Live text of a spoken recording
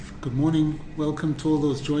Good morning. Welcome to all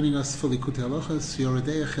those joining us for Lekutey Halakhos, Yoreh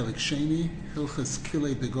Deah, Chelik Sheni, Hilchos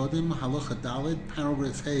Kiley Begadim, Halacha Daled,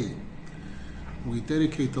 paragraph Hey. We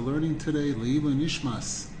dedicate the learning today Le'ilu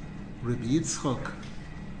Nishmas, Rabbi Yitzchak,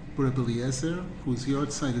 Rabbi Eliezer, whose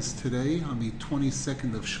yahrzeit is today on the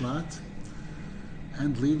 22nd of Shvat,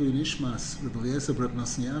 and Le'ilu Nishmas, Rabbi Eliezer, Rabbi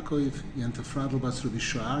Nasan Yaakov, Yentefradel Bas Rabbi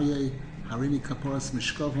Shiur, Harini Kaporas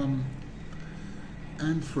Mishkavam,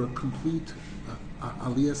 and for a complete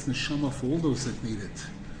Aliyas Neshama for all those that need it,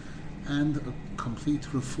 and a complete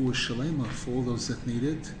Refuah Shalema for all those that need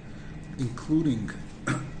it, including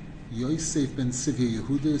Yosef ben Sivya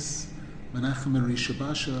Yehudis, Menachem ben Risha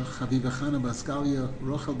Basha, Chaviva Chana Bas Galia,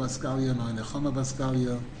 Rochel Bas Galia, Noy Nechama Bas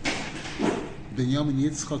Galia, Benyamin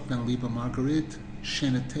Yitzchak ben Liba Margaret,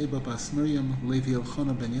 Shena Teba Bas Miriam, Levi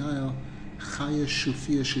Elchona ben Yael, Chaya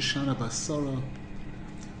Shufia Shoshana Bas Sarah,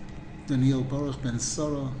 Daniel Baruch ben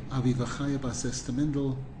Sarah, Aviva Chaya bas Esther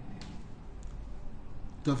Mindel,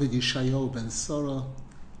 David Yeshayahu ben Sarah,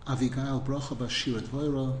 Avigail Bracha bas Shiur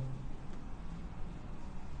Dvoira,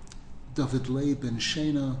 David Lei ben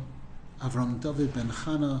Shena, Avram David ben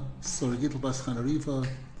Chana, Sora Gittel bas Chanariva,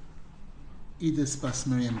 Edis bas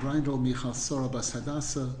Miriam Brindel, Michal Sora bas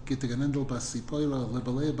Hadassah, Gitta Ganendel bas Sipoira,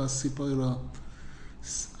 Lebalea bas Sipoira,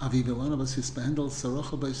 Aviv Elana bas Hisbehendel,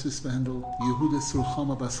 Sarocha bas Hisbehendel, Yehudis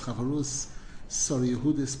Ruchama bas Chavarus, Sora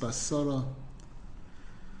Yehudis bas Sora,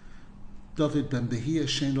 David ben Behia,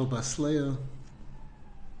 Shendel bas Leah,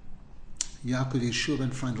 Yaakov Yeshua ben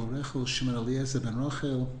Freindel Rechel, Shimon Eliezer ben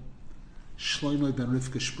Rachel, Shlomo ben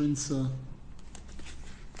Rivka Sprinza,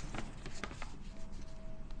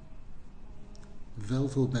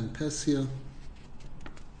 Velvel ben Pesia,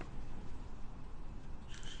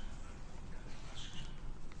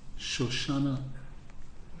 Shoshana,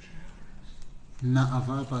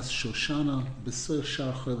 Na'ava bas Shoshana, B'Soich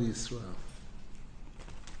Shar Choli Yisrael.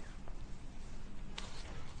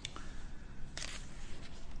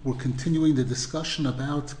 We're continuing the discussion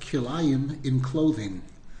about kilayim in clothing.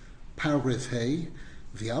 Paragraph Hey,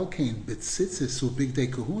 V'alkein b'tzitzis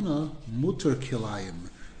u'bigdei kahuna muter kilayim.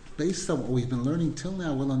 Based on what we've been learning till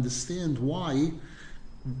now, we'll understand why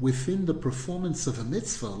within the performance of a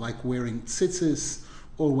mitzvah, like wearing tzitzis,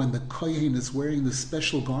 or when the kohen is wearing the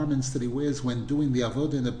special garments that he wears when doing the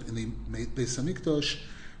avodah in the Beis Hamikdash,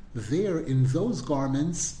 there in those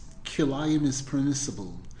garments, kilayim is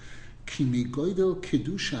permissible. Ki migoydel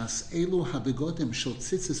kedushas elu habegodim shel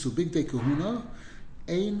tzitzis ubigdei kahuna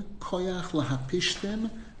ein koyach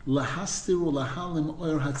lahapishtem lahastiru lahalim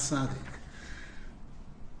oyer hatzadik.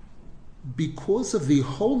 Because of the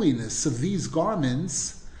holiness of these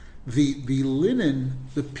garments, the linen,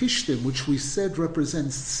 the pishtim, which we said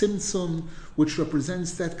represents tzimtzum, which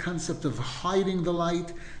represents that concept of hiding the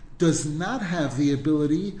light, does not have the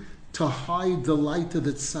ability to hide the light of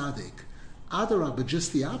the tzaddik. Adarabah,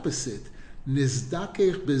 just the opposite.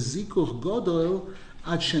 Nizdakech bezikuch godol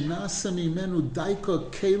ad shenasa mimenu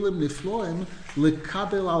daika kelim nifloim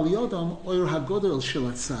lekabel al yodam oyer hagodol shel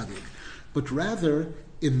tzaddik. But rather,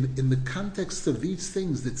 in the context of these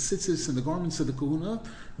things, the tzitzis and the garments of the kahuna,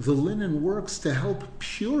 the linen works to help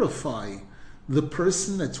purify the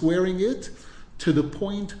person that's wearing it to the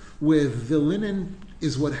point where the linen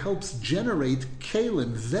is what helps generate kelim,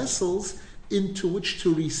 vessels, into which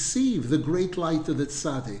to receive the great light of the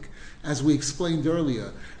tzaddik. As we explained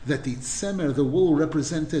earlier, that the tzemer, the wool,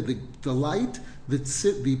 represented the light, the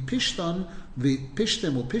pishtan, the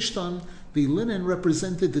pishtem or pishtan, the linen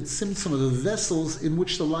represented the tzimtzum of the vessels in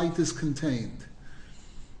which the light is contained.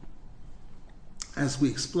 As we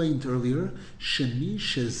explained earlier, shemi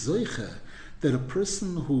shezoiche, that a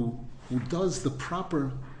person who does the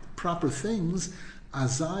proper things,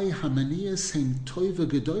 azai hamanias hein toiva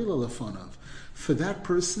gedoyla lefonav. For that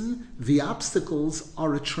person, the obstacles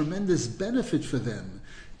are a tremendous benefit for them.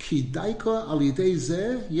 Ki daika al yidei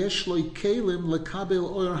zeh yesh lo kelim lekabel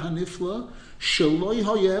oyer hanifla sheloi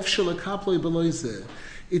hayev shelakaploi beloy zeh.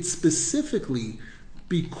 It's specifically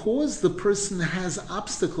because the person has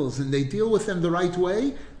obstacles and they deal with them the right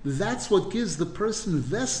way, that's what gives the person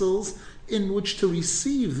vessels in which to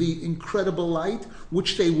receive the incredible light,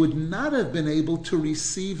 which they would not have been able to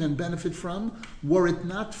receive and benefit from were it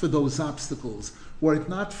not for those obstacles, were it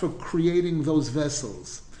not for creating those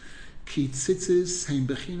vessels. Ki tzitzis heim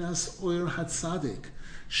bechinas oyer hatzadik,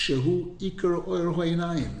 shehu ikar oyer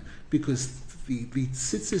ho'einayim, because the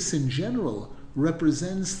tzitzis in general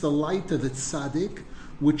represents the light of the tzaddik,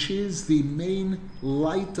 which is the main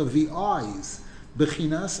light of the eyes.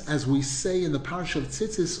 Bechinas, as we say in the parsha of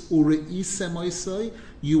tzitzis, ure'isem oisai,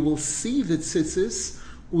 you will see the tzitzis,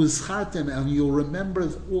 uzchartem, and you'll remember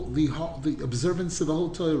the observance of the whole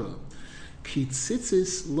Torah. Ki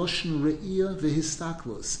tzitzis loshen re'iyah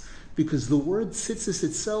vehistaklos. Because the word tzitzis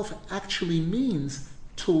itself actually means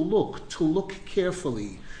to look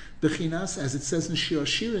carefully. Bechinas, as it says in Shiur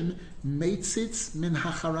Shirim, meitzitz min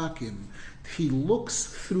hacharakim. He looks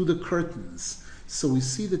through the curtains. So we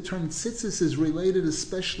see the term tzitzis is related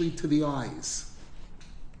especially to the eyes.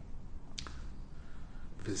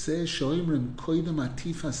 V'zeh shoimrim koidem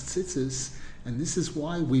atifas tzitzis, and this is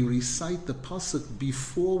why we recite the pasuk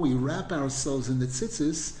before we wrap ourselves in the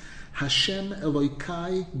tzitzis. Hashem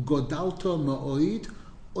Elokai godalto ma'oid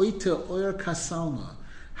oite oyer kasalma.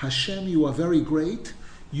 Hashem, you are very great.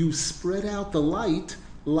 You spread out the light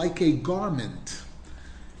like a garment.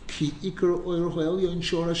 Ki ikar oyer ho'elyon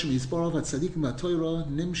shorash mizbarav hatzadikim ha'toira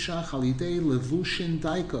nimshach halidei levushin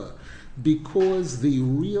daika. Because the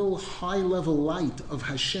real high-level light of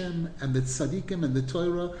Hashem and the tzadikim and the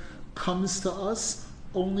Torah comes to us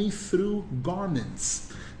only through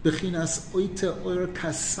garments. Bechinas oite oyer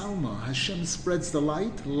kasalma. Hashem spreads the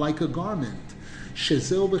light like a garment.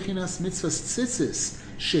 Shezeu bechinas mitzvahs tzitzis.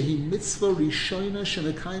 Shehi mitzvah rishoyna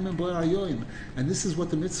shemekayim boyer hayoim. And this is what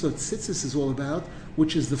the mitzvah tzitzis is all about,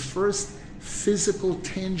 which is the first physical,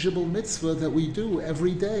 tangible mitzvah that we do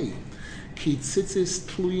every day. Ki tzitzis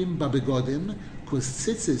tluyim babegadim, because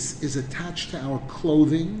tzitzis is attached to our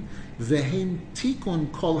clothing. Vehem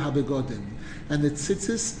tikun kol habegadim, and the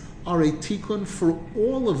tzitzis are a tikkun for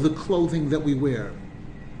all of the clothing that we wear.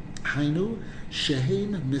 Hainu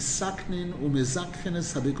shehein misaknin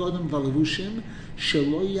umizakchenes habegadim v'levushim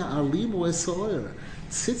shelo ya'alim u'esoer.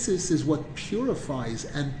 Tzitzis is what purifies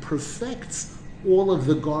and perfects all of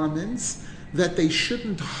the garments, that they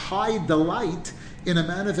shouldn't hide the light in a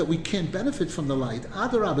manner that we can't benefit from the light.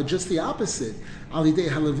 Adarabah, just the opposite. Alidei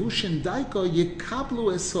halavushin daiko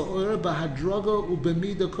yekablu esoer bahadraga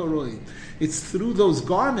ubemida koroi. It's through those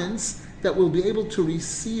garments that we'll be able to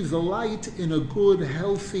receive the light in a good,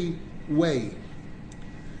 healthy way.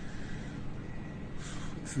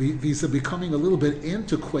 These are becoming a little bit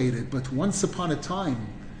antiquated, but once upon a time,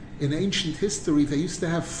 in ancient history, they used to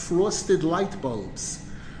have frosted light bulbs,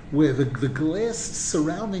 where the glass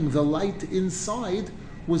surrounding the light inside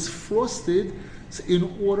was frosted in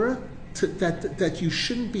order that you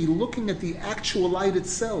shouldn't be looking at the actual light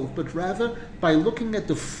itself, but rather by looking at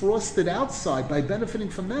the frosted outside, by benefiting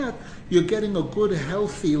from that, you're getting a good,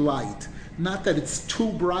 healthy light. Not that it's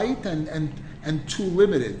too bright and too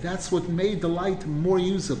limited. That's what made the light more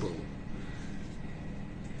usable.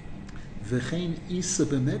 V'chein isa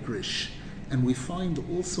b'medrash, and we find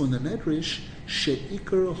also in the medrash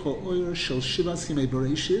she'ikar ha'oyer shel shivas yimei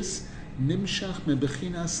bereshis nimshach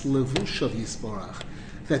mebechinas levushav yisbarach,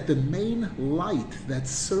 that the main light that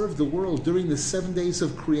served the world during the 7 days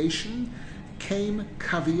of creation came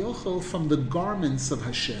kaviyochel from the garments of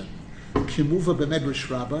Hashem. Kimuva b'medrash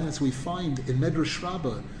Rabbah, as we find in Medrash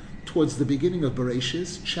Rabbah towards the beginning of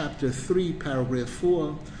Bereshis, chapter 3, paragraph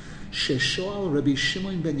 4, Sheshoal Rabbi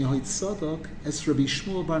Shimon ben Yehoitzadok es Rabbi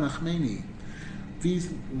Shmuel bar Nachmani.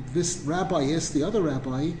 This rabbi asked the other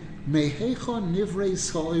rabbi, Mehecha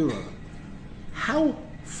nivreis ha'oira.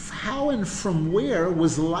 How and from where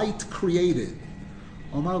was light created?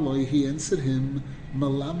 Omar Loi, he answered him,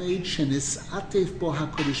 Malamed shenis atef bo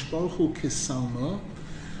HaKadosh Baruch Hu kesalma.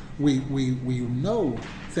 We know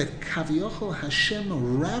that Kaviyachal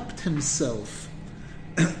Hashem wrapped himself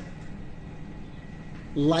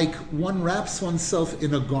like one wraps oneself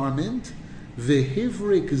in a garment.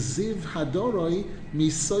 V'hivrik ziv hadoroi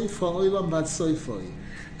misoifa oilam vat soifoi,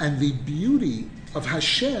 and the beauty of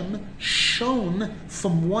Hashem shone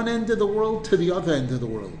from one end of the world to the other end of the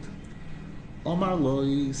world. Omar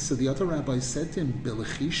Loi, so the other rabbi said to him,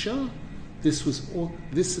 Belechisha, this was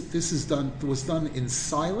done in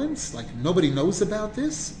silence, like nobody knows about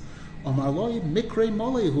this. Omar Loi, Mikre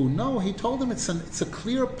Molehu, no, he told him it's a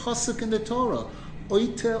clear pasuk in the Torah.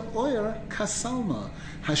 Oite oyer kasalma.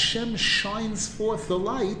 Hashem shines forth the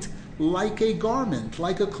light like a garment,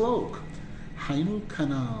 like a cloak. Hainu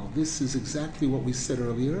kanal. This is exactly what we said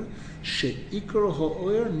earlier. She'ikar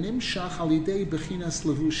ha'oyer nimshach alidei bechinas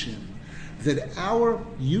levushim. That our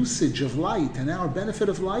usage of light and our benefit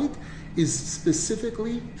of light is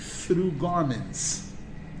specifically through garments.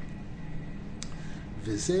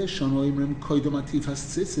 V'zeh shanoimrim koidom atifas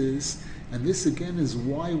tzitzis. And this again is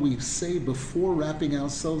why we say before wrapping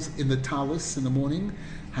ourselves in the talis in the morning,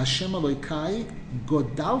 Hashem Elokai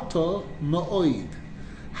godalto ma'oid.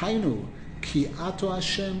 Hainu, ki ato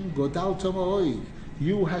Hashem godalto ma'oid.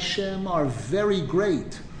 You, Hashem, are very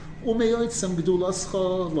great. And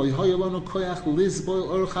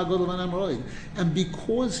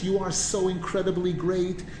because you are so incredibly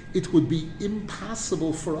great, it would be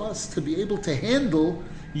impossible for us to be able to handle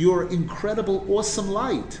your incredible, awesome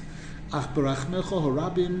light. However,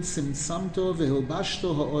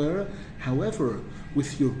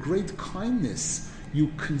 with your great kindness, you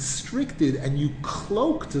constricted and you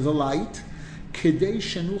cloaked the light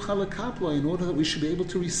in order that we should be able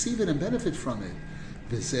to receive it and benefit from it.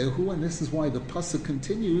 And this is why the pasuk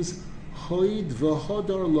continues, Hoid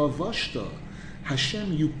v'hodar lavashta.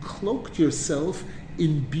 Hashem, you cloaked yourself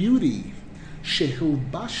in beauty.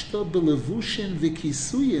 Shehilbashta belevushin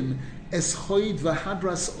v'kisuyim es hoid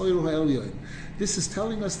v'hadras oir ha'elyon. This is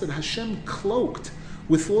telling us that Hashem cloaked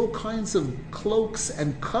with all kinds of cloaks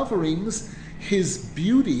and coverings His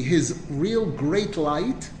beauty, His real great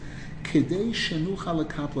light, kedei shenucha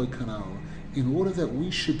lekaplo kanal, in order that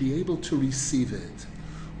we should be able to receive it.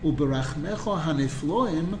 Uberachmecho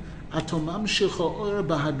hanefloim atomam shecho oir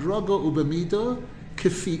bahadroga ubamida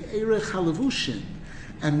kefi erech halavushin.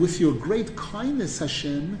 And with your great kindness,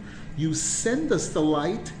 Hashem, you send us the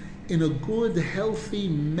light in a good, healthy,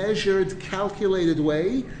 measured, calculated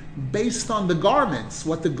way, based on the garments,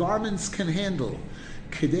 what the garments can handle.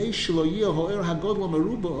 Kedei shelo yeh ha'or hagodlo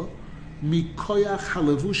meruba mikoyach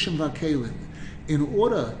halevushim v'kelim. In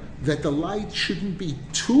order that the light shouldn't be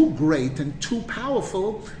too great and too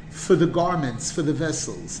powerful for the garments, for the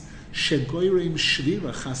vessels. Shegoyrim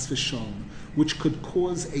shvira chas v'shom, which could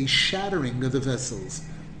cause a shattering of the vessels.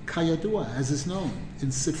 Kayadua, as is known in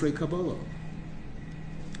Sifrei Kabbalah.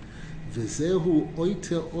 V'zehu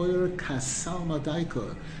oite oyer kasal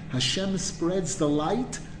madaika. Hashem spreads the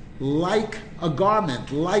light like a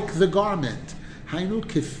garment, like the garment. Hainu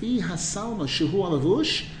kefi hasalma shehu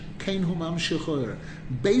alavush kein hu mamshich oyer.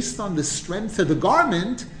 Based on the strength of the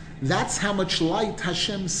garment, that's how much light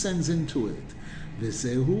Hashem sends into it.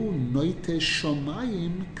 V'zehu noite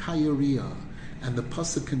shomayim kayariya. And the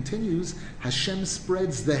pasuk continues, Hashem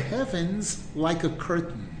spreads the heavens like a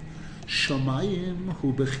curtain. Shomayim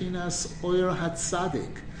hu bechinas oyer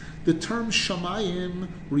hatzadik. The term Shomayim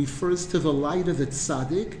refers to the light of the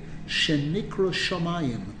tzaddik, shenikra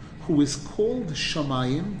Shomayim, who is called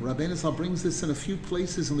Shomayim. Rabbi Nasan brings this in a few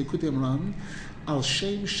places in Lekutey al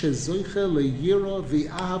shem shezoiche leyira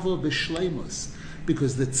v'ahava b'shleimus,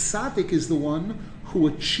 because the tzaddik is the one who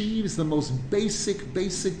achieves the most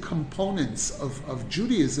basic components of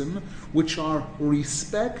Judaism, which are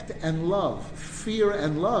respect and love, fear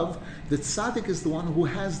and love. The tzaddik is the one who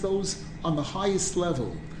has those on the highest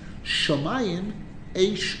level. Shamayim,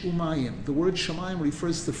 Eish Umayim. The word Shamayim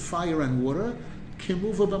refers to fire and water.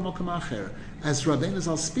 Kimuva b'mokam acher, as Rabbi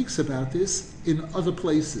Nasan speaks about this in other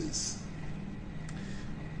places.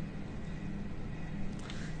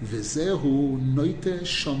 V'zehu noite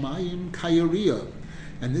Shamayim kayariya.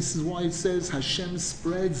 And this is why it says Hashem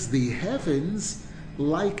spreads the heavens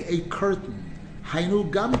like a curtain.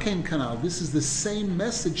 Hainu gamken kanal. This is the same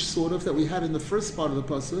message, sort of, that we had in the first part of the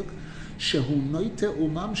pasuk. Shehu noite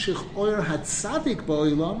umamshich oyer hatzadik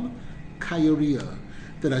ba'olam kayariya.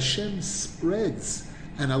 That Hashem spreads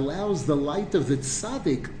and allows the light of the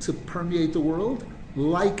tzaddik to permeate the world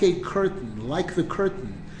like a curtain, like the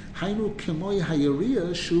curtain. Hainu kemoy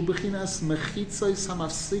hayariya shu bechinas mechitzos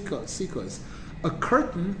hamafsikos. A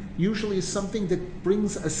curtain usually is something that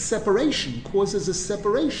brings a separation, causes a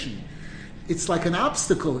separation. It's like an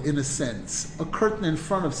obstacle in a sense, a curtain in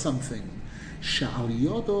front of something.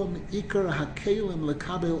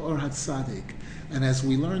 And as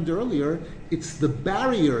we learned earlier, it's the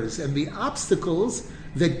barriers and the obstacles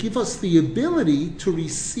that give us the ability to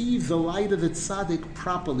receive the light of the tzaddik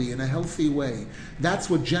properly in a healthy way. That's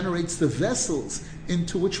what generates the vessels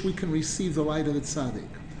into which we can receive the light of the tzaddik.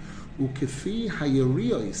 Ukefi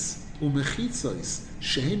hayariyos umechitzos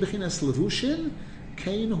shehem bechinas levushin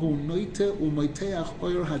kein hu noite umoiteach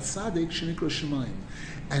oyer hatzadik shenikra shemayim.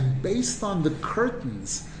 And based on the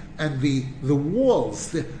curtains and the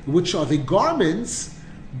walls, which are the garments,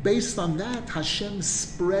 based on that Hashem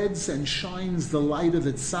spreads and shines the light of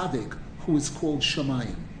the tzaddik, who is called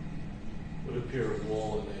Shemayim. Would appear a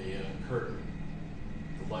wall in a curtain,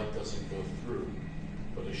 the light doesn't go through,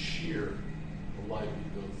 but a shiur, the light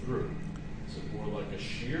would go through. Is it more like a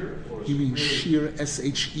shiur, or is You mean really shiur,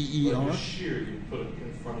 S-H-E-E-R? Like a shiur, you put it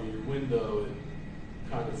in front of your window,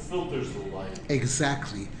 it kind of filters the light.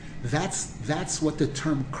 Exactly. That's what the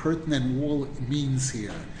term curtain and wall means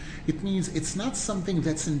here. It means it's not something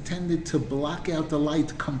that's intended to block out the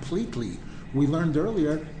light completely. We learned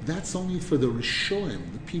earlier that's only for the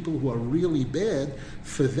Rishonim, the people who are really bad.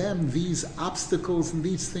 For them, these obstacles and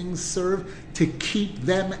these things serve to keep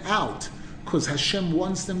them out, because Hashem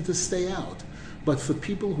wants them to stay out. But for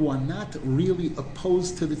people who are not really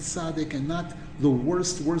opposed to the tzaddik and not the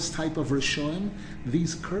worst type of Rishonim,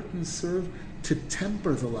 these curtains serve to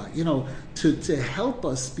temper the light, to help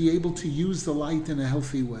us be able to use the light in a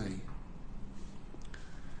healthy way.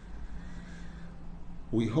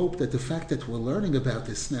 We hope that the fact that we're learning about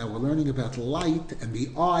this now, we're learning about light and the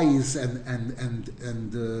eyes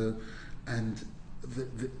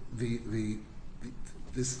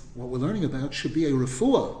this what we're learning about should be a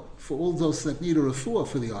refuah for all those that need a refuah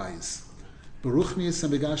for the eyes. Beruchnius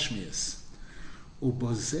and begashmius.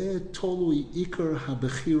 Ubazeh tolui ikar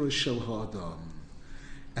habechira shel ha'adam.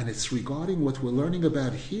 And it's regarding what we're learning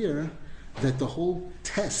about here, that the whole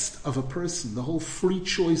test of a person, the whole free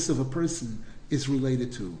choice of a person is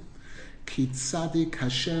related to Ki tzadik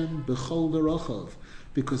Hashem b'chol derachav,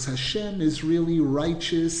 because Hashem is really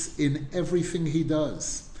righteous in everything He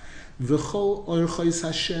does. V'chol orchos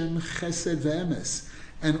Hashem chesed ve'emes,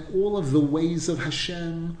 and all of the ways of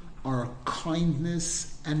Hashem are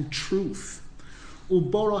kindness and truth.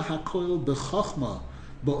 Ubara hakoil b'chachma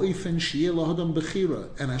ba'ofen sheyeh lahadam bechira,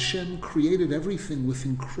 and Hashem created everything with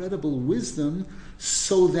incredible wisdom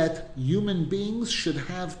so that human beings should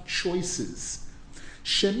have choices.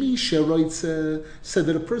 Shemi sheroitze, said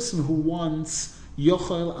that a person who wants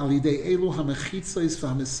yochel alidei elu hamechitzos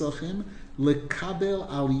v'hamesachim lekabel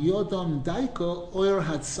al yodam daika oyer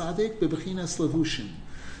hatzadik bebechinas levushim,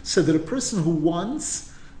 so that a person who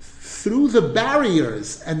wants, through the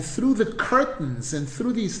barriers and through the curtains and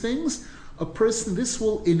through these things, this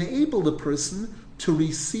will enable the person to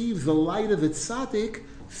receive the light of the tzaddik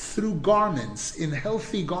through garments, in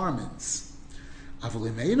healthy garments.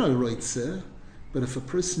 But if a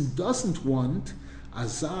person doesn't want,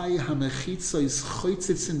 azai hamechitzos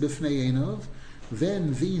choitzitzin b'fnei einov,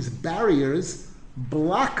 then these barriers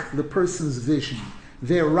block the person's vision.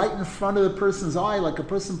 They're right in front of the person's eye, like a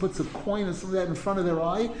person puts a coin or something like that in front of their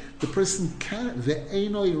eye. The person can't.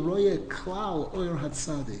 Ve'enoi roye klal oyer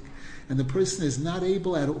hatzadik, and the person is not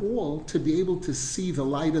able at all to be able to see the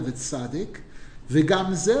light of the tzaddik.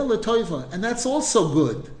 V'gam zeh l'toiva, and that's also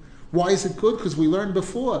good. Why is it good? Because we learned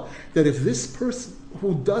before that if this person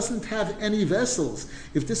who doesn't have any vessels,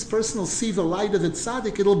 if this person will see the light of the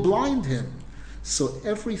tzaddik, it'll blind him. So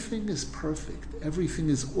everything is perfect. Everything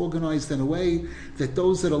is organized in a way that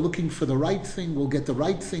those that are looking for the right thing will get the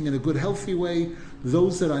right thing in a good, healthy way.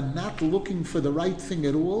 Those that are not looking for the right thing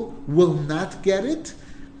at all will not get it,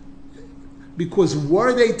 because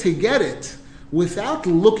were they to get it without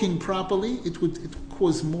looking properly, it would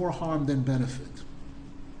cause more harm than benefit.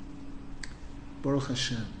 Baruch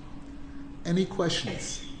Hashem. Any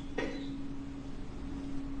questions?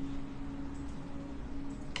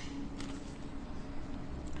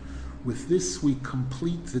 With this, we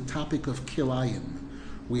complete the topic of Kilayim.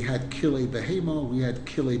 We had Kiley Begadim, we had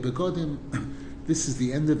Kiley Begadim. This is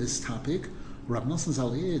the end of this topic. Rabbi Nasan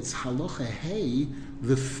Maimon, Halacha Hey,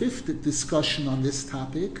 the fifth discussion on this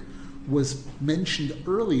topic, was mentioned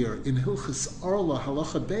earlier in Hilchos Arla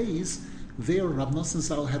Halacha Beis. There, Rabbi Nasan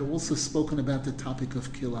Maimon had also spoken about the topic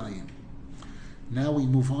of Kilayim. Now we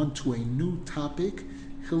move on to a new topic,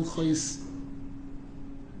 Hilchos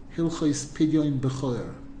Pidyon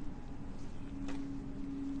Bechor.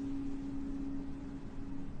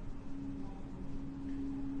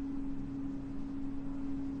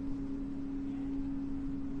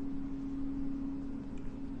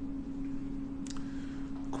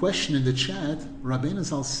 Question in the chat, Rabbi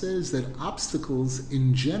Nasan says that obstacles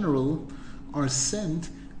in general are sent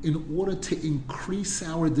in order to increase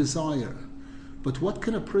our desire. But what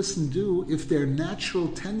can a person do if their natural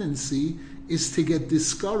tendency is to get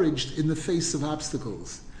discouraged in the face of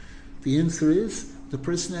obstacles? The answer is the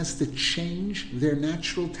person has to change their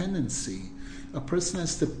natural tendency. A person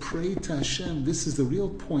has to pray to Hashem. This is the real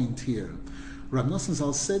point here. Rabbi Nasan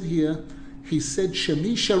Maimon said here, he said,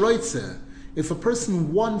 Shemi sharoitze. If a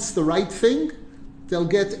person wants the right thing, they'll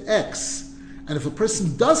get X. And if a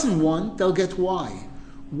person doesn't want, they'll get Y.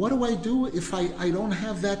 What do I do if I don't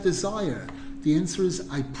have that desire? The answer is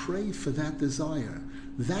I pray for that desire.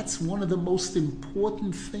 That's one of the most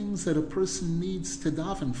important things that a person needs to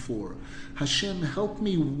daven for. Hashem, help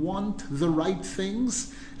me want the right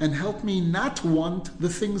things and help me not want the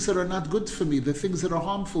things that are not good for me, the things that are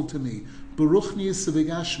harmful to me. Beruchnius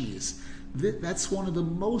v'gashmius. That's one of the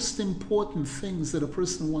most important things that a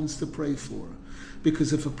person wants to pray for.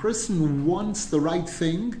 Because if a person wants the right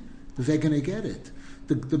thing, they're going to get it.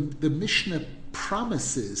 The Mishnah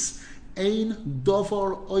promises, Ein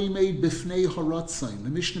dovar oimei b'fnei haratzain. The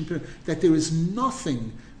Mishnah, that there is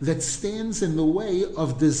nothing that stands in the way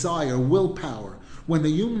of desire, willpower. When a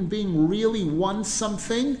human being really wants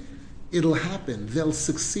something, it'll happen. They'll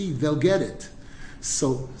succeed. They'll get it.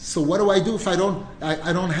 So what do I do if I don't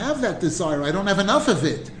have that desire? I don't have enough of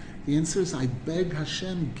it. The answer is, I beg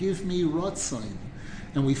Hashem, give me Ratzon.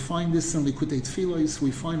 And we find this in Lekutey Tfilos.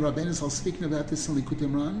 We find Rabbi Nasan speaking about this in Lekutey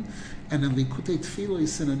Imran, and in Lekutey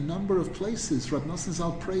Tfilos in a number of places. Rabbi Nasan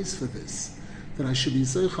Zal prays for this, that I should be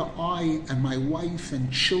Zocha, I and my wife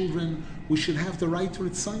and children, we should have the right to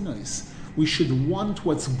Ritzonos. We should want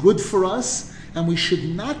what's good for us, and we should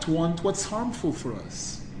not want what's harmful for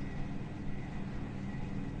us.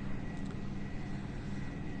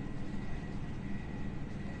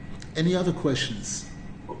 Any other questions?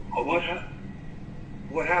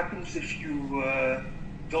 What happens if you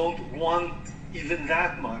don't want even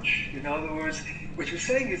that much? In other words, what you're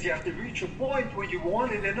saying is you have to reach a point where you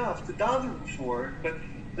want it enough to daven for it, but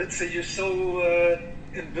let's say you're so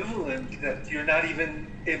ambivalent that you're not even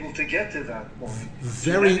able to get to that point.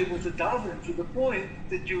 You're not able to daven to the point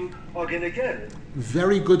that you are going to get it.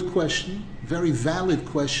 Very good question, very valid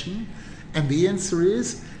question, and the answer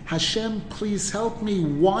is, Hashem, please help me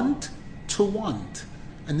want to want.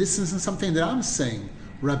 And this isn't something that I'm saying.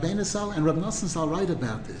 Rabbi Nasan and Rabbi Nasan Zal write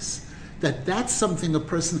about this. That's something a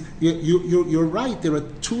person, you're right, there are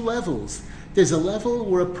two levels. There's a level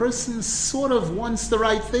where a person sort of wants the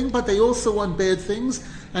right thing, but they also want bad things.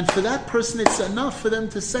 And for that person, it's enough for them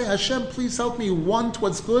to say, Hashem, please help me want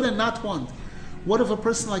what's good and not want. What if a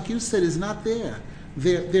person, like you said, is not there?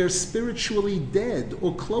 They're spiritually dead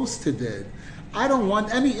or close to dead. I don't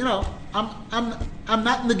want any, I'm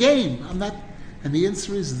not in the game. I'm not. And the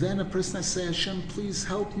answer is then a person has to say, Hashem, please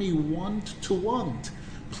help me want to want.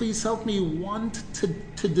 Please help me want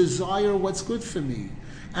to desire what's good for me.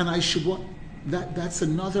 And I should want, that's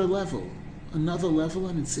another level,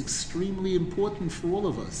 and it's extremely important for all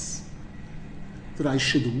of us. That I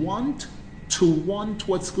should want to want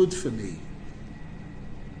what's good for me.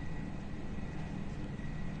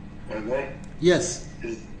 Okay. Yes.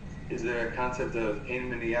 Is there a concept of ein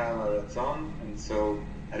miniyah ratzon? And so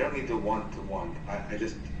I don't need to want. I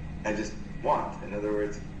just want. In other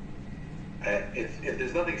words, if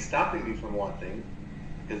there's nothing stopping me from wanting,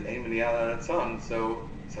 because ein miniyah ratzon, so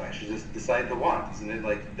I should just decide to want. Isn't it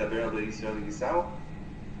like daber al Yisrael Yisau?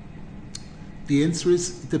 The answer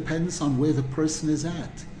is, it depends on where the person is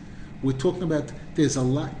at. We're talking about, there's a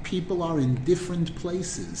lot, people are in different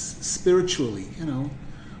places spiritually,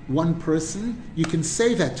 One person, you can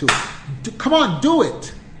say that to him, come on, do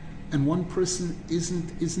it. And one person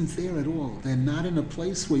isn't there at all. They're not in a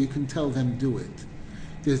place where you can tell them do it.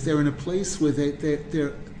 They're in a place where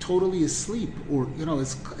they're totally asleep, or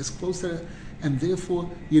as close to, and therefore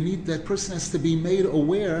that person has to be made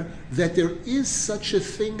aware that there is such a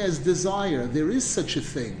thing as desire. There is such a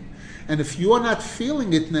thing. And if you're not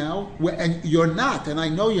feeling it now, and you're not, and I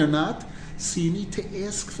know you're not, so you need to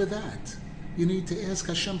ask for that. You need to ask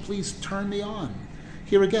Hashem, please turn me on.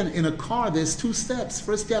 Here again, in a car, there's two steps.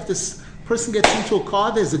 First, you have person gets into a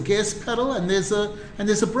car, there's a gas pedal and there's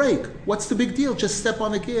a brake. What's the big deal? Just step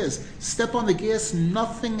on the gas. Step on the gas,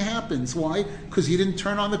 nothing happens. Why? Because you didn't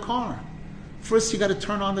turn on the car. First, you got to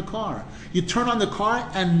turn on the car. You turn on the car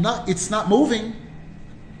and it's not moving,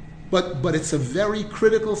 but it's a very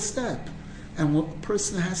critical step. And a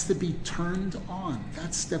person has to be turned on.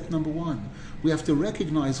 That's step number one. We have to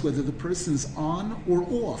recognize whether the person's on or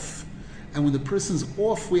off. And when the person's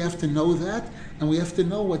off, we have to know that, and we have to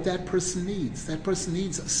know what that person needs. That person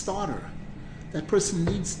needs a starter. That person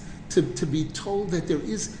needs to be told that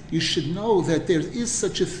you should know that there is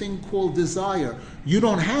such a thing called desire. You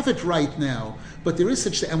don't have it right now, but there is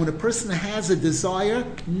such a thing. And when a person has a desire,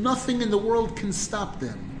 nothing in the world can stop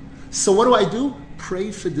them. So what do?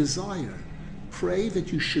 Pray for desire. Pray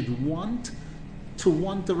that you should want to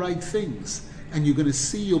want the right things. And you're going to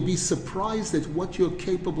see, you'll be surprised at what you're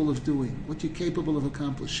capable of doing, what you're capable of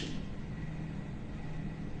accomplishing.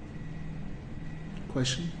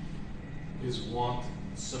 Question? Is want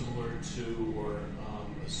similar to or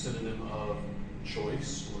a synonym of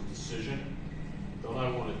choice or decision? Don't I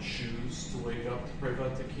want to choose to wake up to pray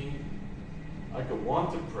Vatikin? I could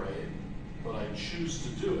want to pray, but I choose to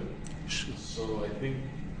do it. So I think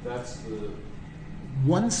that's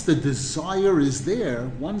once the desire is there,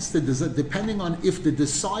 depending on if the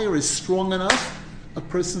desire is strong enough, a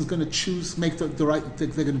person's going to choose, make the right, they're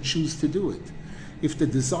going to choose to do it. If the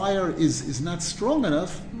desire is not strong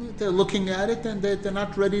enough, they're looking at it and they're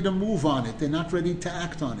not ready to move on it. They're not ready to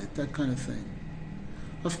act on it, that kind of thing.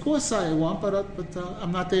 Of course I want, but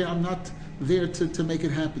I'm not there. I'm not there to make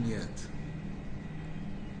it happen yet.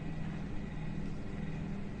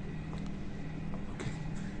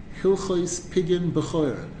 Halakhos Pidyon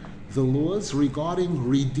Bechor, the laws regarding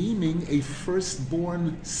redeeming a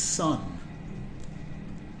firstborn son.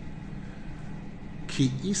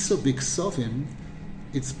 Ki isa biksovim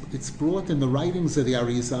it's brought in the writings of the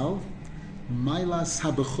Arizal, Mailas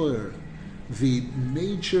HaBechor, the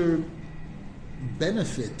major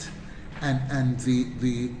benefit and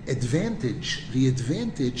the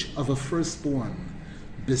advantage of a firstborn.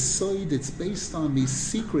 Beside, it's based on the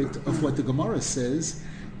secret of what the Gemara says,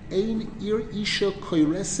 Ein ir isha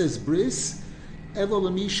koireses bris, elo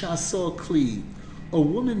lemisha asa kli. A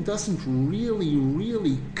woman doesn't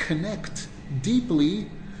really connect deeply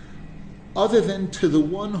other than to the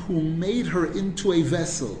one who made her into a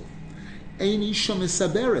vessel. Ein isha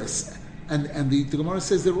misaberes. And the Gemara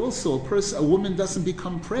says that also a woman doesn't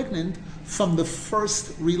become pregnant from the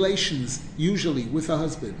first relations, usually with a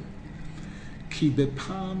husband. Ki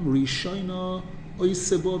bepam rishoina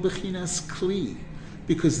oisebo bechinas kli.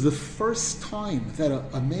 Because the first time that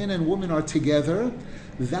a man and woman are together,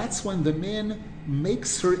 that's when the man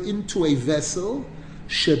makes her into a vessel,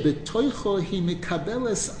 shebetoicho hi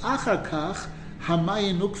mikabeles achar kach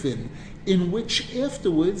hamayin ukvin, in which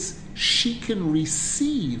afterwards she can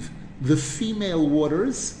receive the female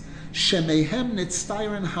waters, shemehem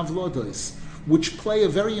nitztayren havlodos, which play a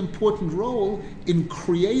very important role in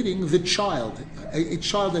creating the child, a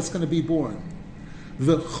child that's going to be born.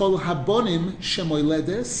 The chol habonim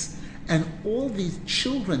shemoiledes, and all the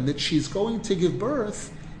children that she's going to give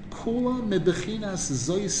birth, kula mebechinas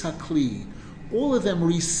zois hakli, all of them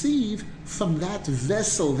receive from that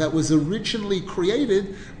vessel that was originally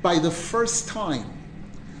created by the first time.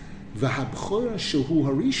 V'habchor shehu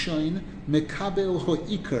harishon mekabel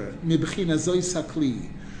ho'ikar mebechinas zois hakli.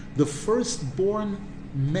 The firstborn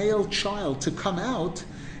male child to come out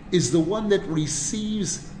is the one that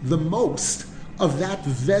receives the most of that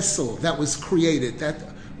vessel that was created, that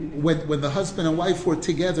when the husband and wife were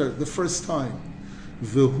together the first time.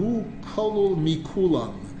 V'hu kolul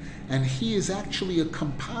mikulam, and he is actually a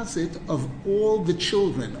composite of all the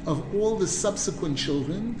children, of all the subsequent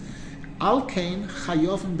children. Alkein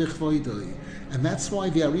chayovim bechvoidoi, and that's why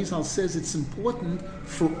the Arizal says it's important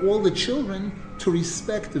for all the children to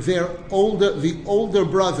respect the older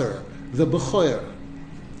brother, the Bechor.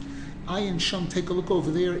 Ayin Sham, take a look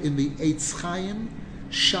over there in the Eitz Chaim,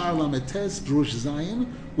 Shar Lametes, Drush Zayin,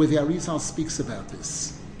 where the Arizal speaks about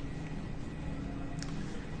this.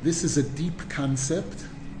 This is a deep concept.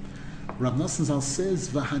 Rabbi Nasan Zal says,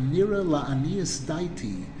 V'hanira la'aniyas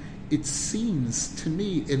daiti. It seems to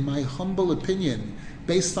me, in my humble opinion,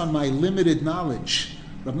 based on my limited knowledge,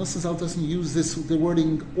 Rabbi Nasan Zal doesn't use the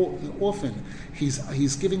wording often.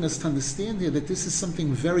 He's giving us to understand here that this is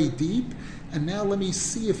something very deep, and now let me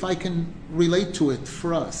see if I can relate to it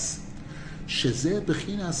for us. Shezeh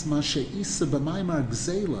bechinas ma she'isa b'maimar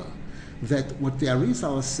gzeila, that what the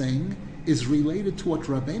Arizal is saying is related to what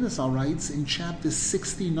Rabbi Nasan writes in chapter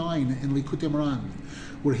 69 in Lekutey,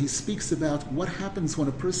 where he speaks about what happens when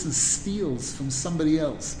a person steals from somebody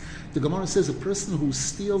else. The Gemara says a person who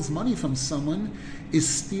steals money from someone is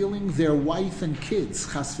stealing their wife and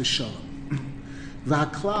kids, chas v'shalom.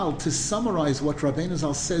 V'haklal, to summarize what Rabbi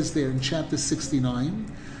Nasan says there in chapter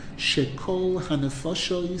 69, shekol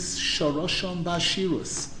hanefoshois shoroshon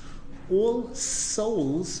b'ashirus. All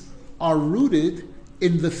souls are rooted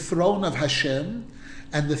in the throne of Hashem,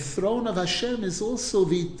 and the throne of Hashem is also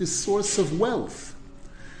the source of wealth.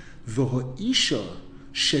 V'ho'isha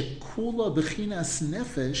shekula b'chinas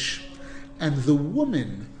nefesh, and the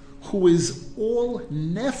woman who is all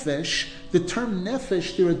nefesh. The term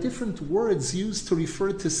nefesh, there are different words used to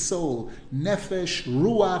refer to soul. Nefesh,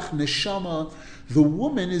 ruach, neshama. The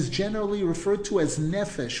woman is generally referred to as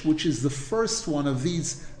nefesh, which is the first one of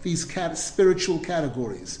these spiritual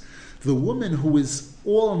categories. The woman who is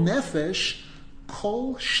all nefesh,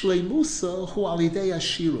 kol shleimusa hu alidei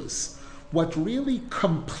ashirus. What really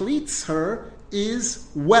completes her is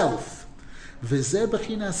wealth. V'zeh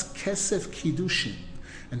b'chinas kesef kiddushin.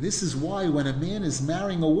 And this is why when a man is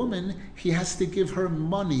marrying a woman, he has to give her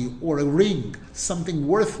money or a ring, something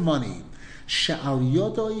worth money. She'al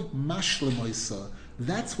yodoi mashlemoisa.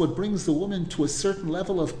 That's what brings the woman to a certain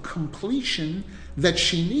level of completion that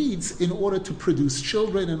she needs in order to produce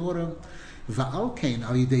children, in order... Va'alkein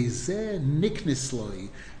alidei zeh niknis loi.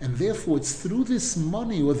 And therefore it's through this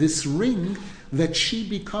money or this ring that she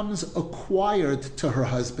becomes acquired to her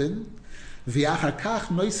husband. V'achar kach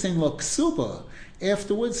noisen lo ksuba.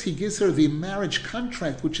 Afterwards, he gives her the marriage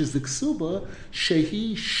contract, which is the ksuba,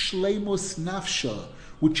 shehi shleimus nafsha,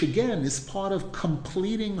 which again is part of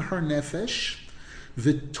completing her nefesh.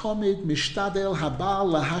 V'tomid mishtadel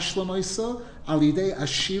habal lahashlamoisa alidei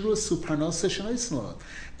ashirus uparnosa shenoisla.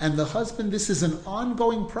 And the husband, this is an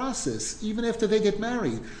ongoing process, even after they get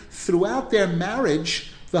married. Throughout their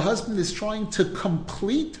marriage, the husband is trying to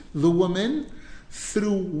complete the woman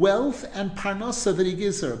through wealth and parnasa that he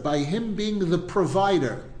gives her, by him being the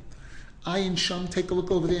provider. Ayin Sham, take a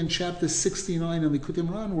look over there in chapter 69 in Lekutey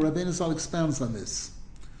where Rabbi Nasan expounds on this.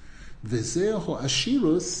 V'zeh ho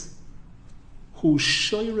ashirus hu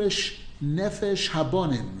shoyresh nefesh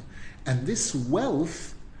habonim, and this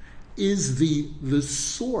wealth is the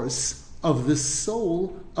source of the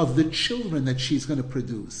soul of the children that she's going to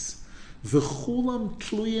produce. V'chulam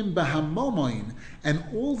tluyim b'hamomoin, and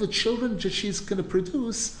all the children that she's going to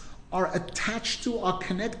produce are attached to, are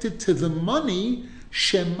connected to the money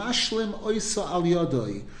shemashlim oisa al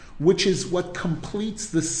yodoi, which is what completes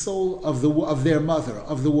the soul of their mother,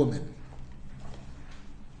 of the woman.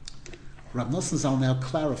 Rabbi Nasan Zal now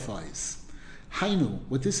clarifies. Hainu,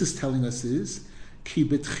 what this is telling us is ki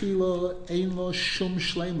betchila ein lo shum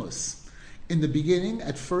shleimus. In the beginning,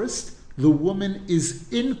 at first, the woman is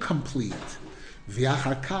incomplete.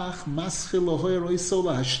 V'achar kach maschil lohoy roiso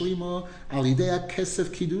lahashlima al yidei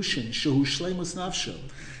kesef kiddushin shehu shleimus nafsho.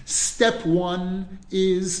 Step one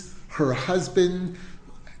is her husband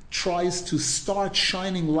tries to start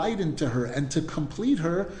shining light into her and to complete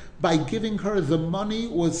her by giving her the money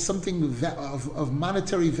or something of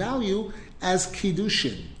monetary value as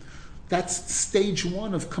kiddushin. That's stage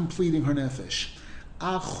one of completing her nefesh.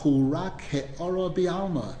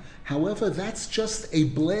 However, that's just a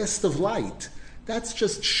blast of light. That's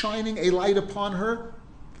just shining a light upon her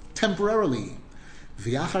temporarily.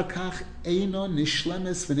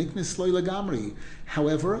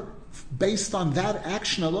 However, based on that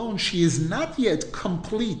action alone, she is not yet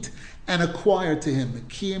complete and acquired to him.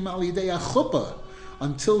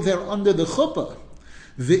 Until they're under the chuppah.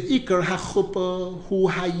 Ve'ikar hachuppah hu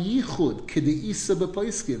hayichud kedeisa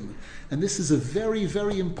b'poiskim. And this is a very,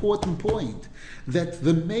 very important point, that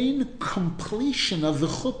the main completion of the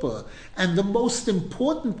chuppah and the most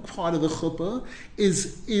important part of the chuppah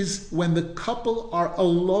is when the couple are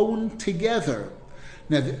alone together.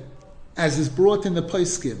 Now, as is brought in the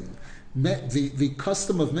poiskim, the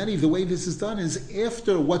custom of many, the way this is done is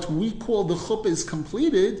after what we call the chuppah is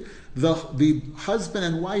completed, the husband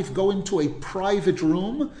and wife go into a private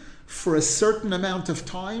room for a certain amount of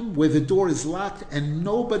time where the door is locked and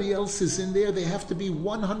nobody else is in there. They have to be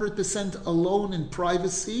 100% alone in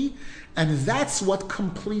privacy, and that's what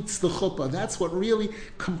completes the chuppah. That's what really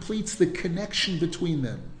completes the connection between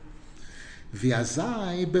them.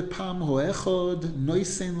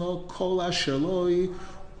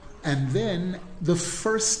 And then the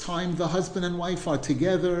first time the husband and wife are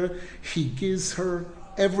together, he gives her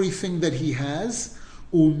everything that he has,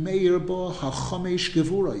 and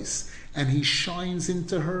he shines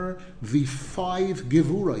into her the 5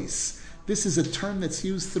 gevuros. This is a term that's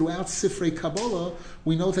used throughout Sifrei Kabbalah.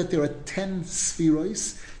 We know that there are 10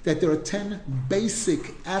 spheros, that there are 10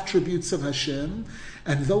 basic attributes of Hashem,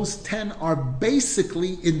 and those 10 are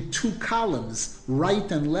basically in 2 columns,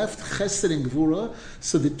 right and left, chesed and gvura.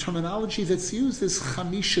 So the terminology that's used is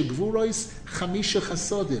chamisha gvuros, chamisha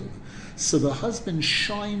chasodim. So the husband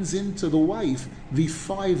shines into the wife the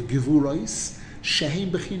 5 gevuros,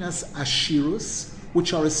 shehem bechinas ashirus,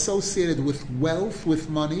 which are associated with wealth, with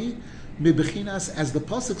money, mibechinas, as the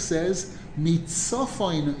pasuk says,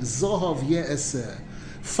 mitzofoin zohov ye'eseh.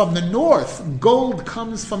 From the north, gold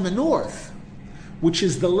comes from the north, which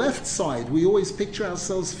is the left side. We always picture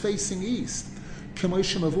ourselves facing east. As Rabbi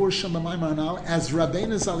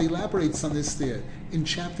Nasan elaborates on this there in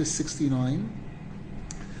chapter 69,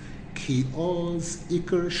 Ki oz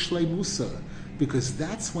ikar shleimusa, because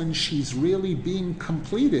that's when she's really being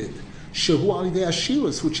completed. Shehu al yidei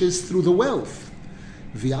ashirus, which is through the wealth.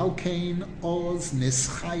 V'alkein oz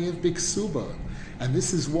nischayev b'ksuba, and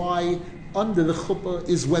this is why under the chuppah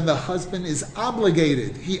is when the husband is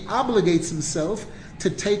obligated. He obligates himself to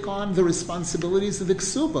take on the responsibilities of the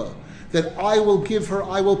ksuba, that I will give her,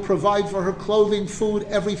 I will provide for her clothing, food,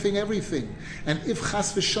 everything. And if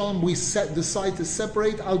chas v'shalom we decide to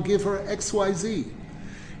separate, I'll give her X, Y, Z.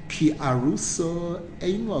 Ki arusa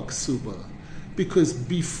ein lo ksuba. Because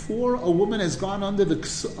before a woman has gone under the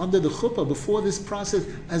chuppah, before this process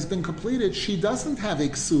has been completed, she doesn't have a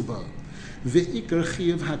ksuba. Ve'ikar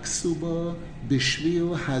chiyuv haksuba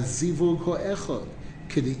b'shvil hazivug ho'echad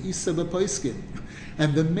kedeisa b'poiskim.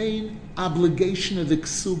 And the main obligation of the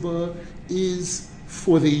ksuba is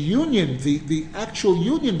for the union, the actual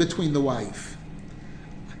union between the wife,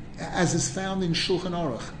 as is found in Shulchan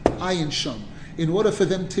Aruch, Ayin Sham, in order for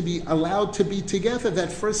them to be allowed to be together that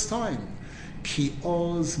first time. Ki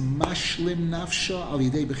oz mashlim nafsha al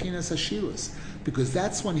yidei bechinas ashirus, because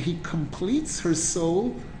that's when he completes her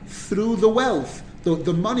soul through the wealth.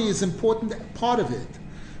 The money is an important part of it.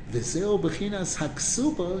 V'zeo bechinas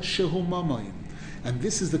haksuba shehu mamayim. And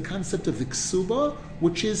this is the concept of the ksuba,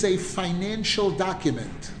 which is a financial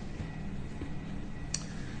document.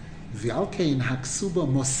 V'alkein haksuba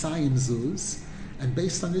mosayim zuz. And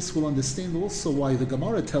based on this, we'll understand also why the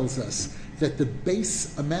Gemara tells us that the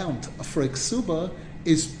base amount for a ksuba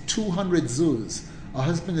is 200 zuz. A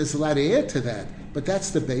husband is allowed to add to that, but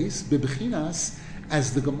that's the base. B'bechinas,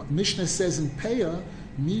 as the Mishnah says in Peah,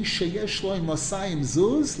 mi sheyesh lo mosayim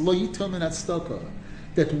zuz lo yitom min tzedakah.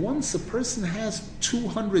 That once a person has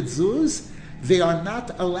 200 zuz, they are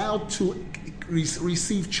not allowed to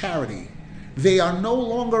receive charity. They are no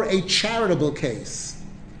longer a charitable case.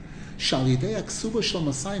 Shalidei aksuba shel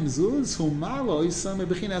masayim zuz hu malo isam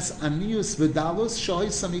bechinas anius v'dalus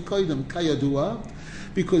shoisam ikoidem kayadua,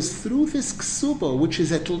 because through this ksuba, which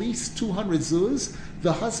is at least 200 zuz,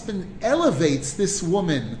 the husband elevates this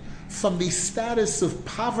woman from the status of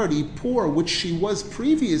poverty, poor, which she was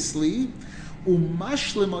previously,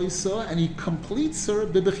 and he completes her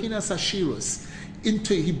bebechinas ashirus,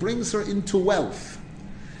 he brings her into wealth.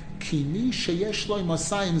 Because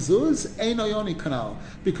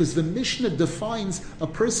the Mishnah defines a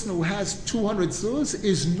person who has 200 zuz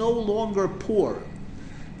is no longer poor.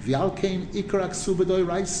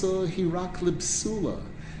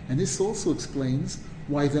 And this also explains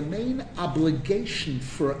why the main obligation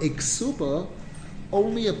for a ksuba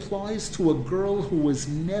only applies to a girl who was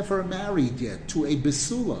never married yet, to a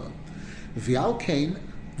besula. V'alkein,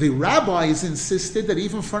 the rabbis insisted that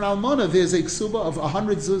even for an almana there's a ksuba of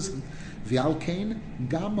 100 zuz. V'alkein,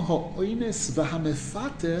 gam ha'oines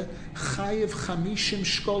v'hamefate chayev 50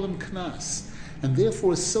 shkolim knas. And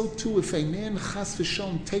therefore, so too, if a man chas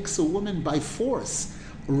v'shalom takes a woman by force,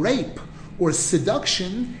 rape, or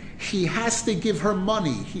seduction, he has to give her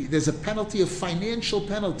money. There's a penalty, a financial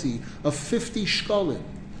penalty of 50 shkolim.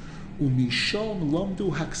 Umishom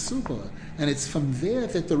lomdu haksuba, and it's from there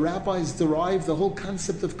that the rabbis derive the whole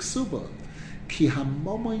concept of ksuba. Ki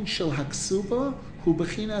hamomoin shel haksuba hu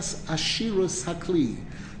bechinas ashirus hakli,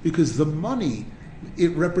 because the money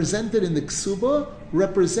it represented in the ksuba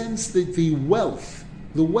represents the wealth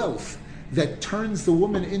that turns the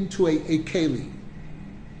woman into a keli.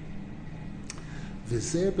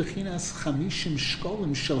 V'zeh bechinas 50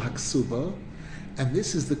 shkolim shel haksuba, and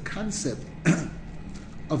this is the concept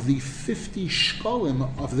of the 50 shkolim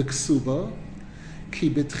of the ksuba. Ki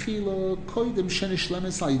betchila koidem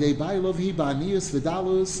shenishlemes al-yidei bailov hi ba'anius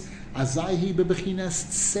v'dalus azai hi bebechinas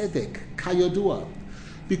tzedek kayodua.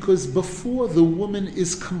 Because before the woman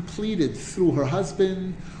is completed through her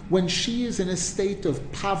husband, when she is in a state of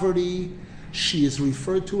poverty, she is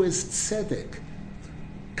referred to as tzedek.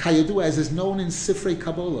 Kayadu, as is known in Sifrei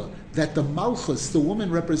Kabbalah, that the Malchus, the woman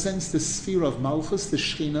represents the sphere of Malchus, the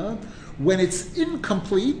Shechina. When it's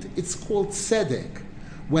incomplete, it's called tzedek.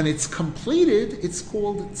 When it's completed, it's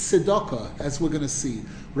called tzedakah, as we're going to see.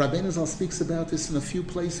 Rabbi Nasan speaks about this in a few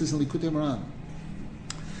places in Lekutey Moran.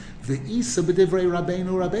 The Isa b'divrei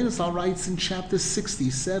Rabbeinu, Rabbi Nasan writes in chapter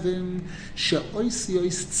 67,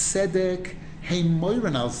 she'oisios tzedek heim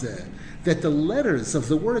moiren al zeh, that the letters of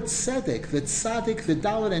the word tzedek, the tzadik, the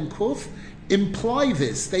dalet, and kuf, imply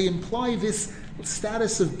this. They imply this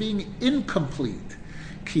status of being incomplete.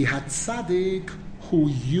 Ki hatzadik hu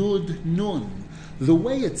yud nun. The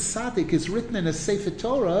way a tzaddik is written in a Sefer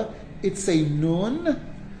Torah, it's a nun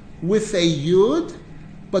with a yud,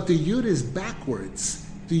 but the yud is backwards.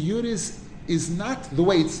 The yud is not the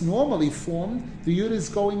way it's normally formed. The yud is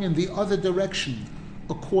going in the other direction,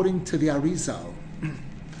 according to the Arizal.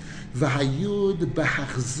 V'hayud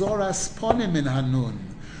b'hachzoras ponim min hanun.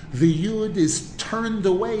 The yud is turned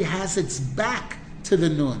away, has its back to the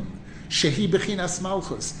nun. Shehi bechinas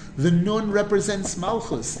malchus. The nun represents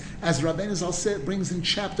malchus, as Rabbi Nasan brings in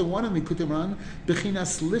chapter 1 of Lekutey Moran.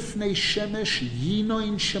 Bechinas lifnei shemesh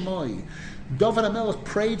yinoin shemoi. David HaMelech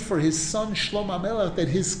prayed for his son Shlomo HaMelech that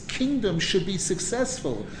his kingdom should be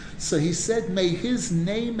successful. So he said, may his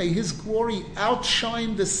name, may his glory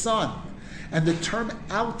outshine the sun. And the term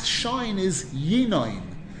outshine is yinoin.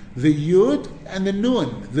 The yud and the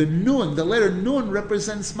nun. The nun, the letter nun,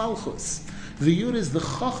 represents malchus. The yud is the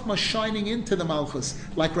chachma shining into the malchus,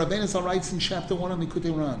 like Rabbi Nasan writes in chapter 1 of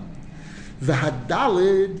Lekutey Moran. The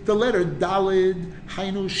hadalid, the letter dalid,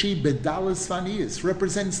 hainu shi bedalis vaniyas,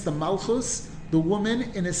 represents the malchus, the woman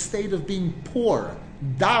in a state of being poor.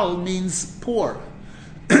 Dal means poor.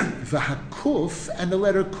 V'hakuf, and the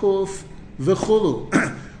letter kuf,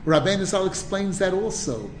 v'chulu. Rabbi Nasan explains that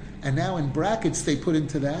also. And now in brackets they put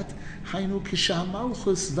into that, hainu kisha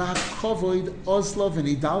malchus v'hakovoid ozla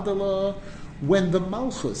v'nidaldala, when the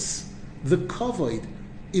malchus, the kovoid,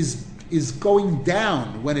 is going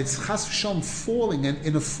down, when it's chas v'sham falling and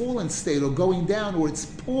in a fallen state or going down or it's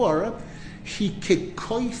poor, He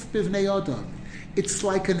kekoif bivnei adam. It's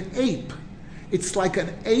like an ape. It's like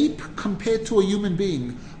an ape compared to a human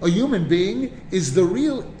being. A human being is the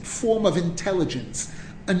real form of intelligence.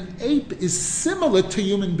 An ape is similar to a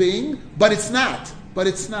human being, but it's not.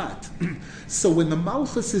 So when the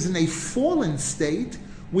Malchus is in a fallen state,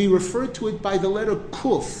 we refer to it by the letter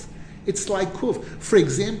Kuf. It's like Kuf. For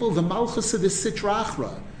example, the Malchus of the Sitra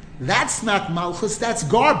Achra. That's not Malchus, that's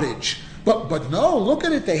garbage. But no, look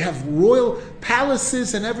at it. They have royal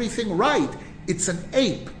palaces and everything right. It's an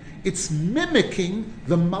ape. It's mimicking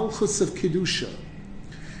the Malchus of Kedusha.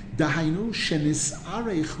 Dahainu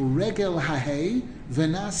shenisarech regel hahei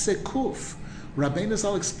v'nase kuf. Rabbi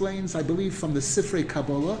Nasan explains, I believe, from the Sifrei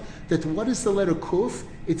Kabbalah, that what is the letter kuf?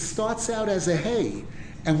 It starts out as a hay.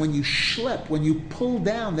 And when you when you pull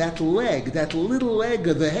down that leg, that little leg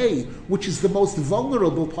of the hay, which is the most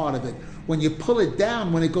vulnerable part of it, when you pull it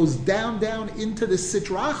down, when it goes down into the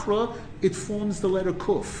Sitra Achra, it forms the letter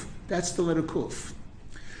kuf. That's the letter kuf.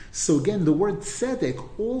 So again, the word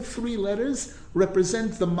tzedek, all three letters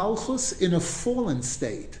represent the malchus in a fallen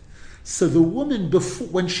state. So the woman,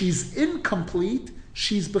 when she's incomplete,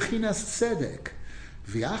 she's bechinas tzedek.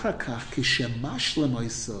 V'achar kishemash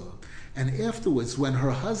lemoiso. And afterwards, when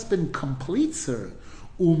her husband completes her,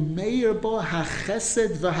 umeir bo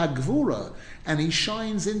hachesed v'hagvura, and he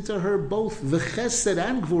shines into her both the chesed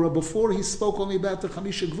and gvura. Before he spoke only about the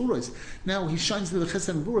chamisha gvuras. Now he shines into the chesed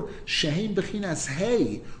and gvura, sheheim bechinas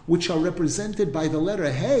hey, which are represented by the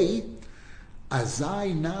letter hey.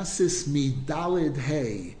 Azai nasis mi dalid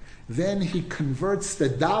hey. Then he converts the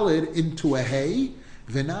dalid into a hey.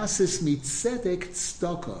 Venasis mi tzedek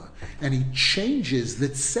tzedakah, and he changes the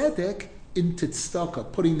tzedek into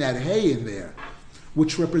tzedakah, putting that hay in there,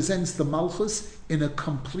 which represents the malchus in a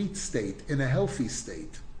complete state, in a healthy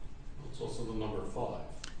state. It's also the number 5.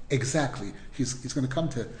 Exactly. He's going to come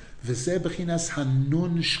to v'zeh bechinas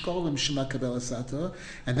hanun shkolim shema kabel asata,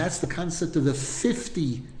 and that's the concept of the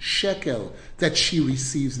 50 shekel that she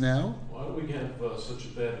receives now. Why do we have such a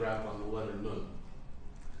bad rap on the letter nun?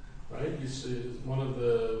 Right, you see, one of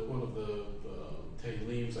the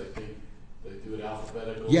Tehillims, I think, they do it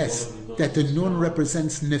alphabetical. Yes, that the nun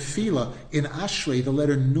represents nefila. In Ashrei, the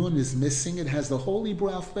letter nun is missing. It has the whole Hebrew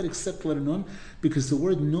alphabet except the letter nun, because the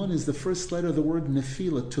word nun is the first letter of the word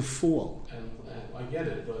nefila, to fall. And I get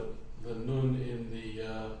it, but the nun in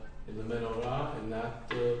the menorah, in that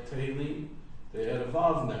Tehillim, they had a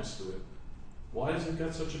vav next to it. Why has it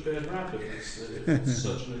got such a bad rap if it's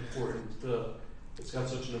such an important? It's got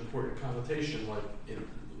such an important connotation, like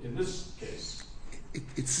in this case.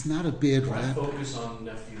 It's not a bad rap. Why focus on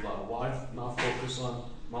Nefilah? Why not focus on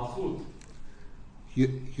Malchut?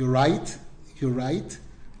 You're right.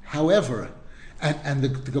 However, and the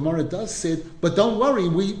Gemara does say it, but don't worry,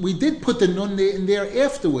 we did put the nun in there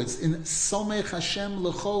afterwards, in Somech Hashem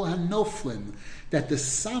L'chol HaNoflim, that the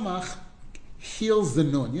Samach heals the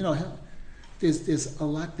nun. You know, there's a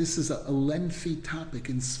lot, this is a lengthy topic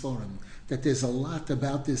in Sforim, that there's a lot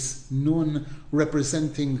about this nun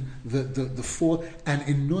representing the 4. And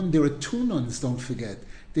in nun, there are 2 nuns, don't forget.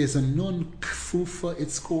 There's a nun kfufa,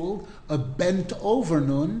 it's called, a bent over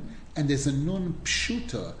nun, and there's a nun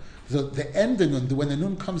pshuta, the end of nun, when the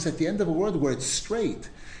nun comes at the end of a word where it's straight.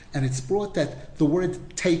 And it's brought that the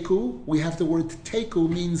word teku, we have the word teku,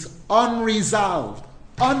 means unresolved.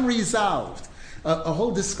 A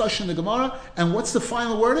whole discussion in the Gemara, and what's the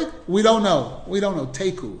final word? We don't know,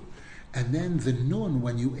 teku. And then the nun,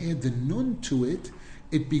 when you add the nun to it,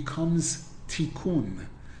 it becomes tikkun.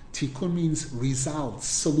 Tikkun means resolved,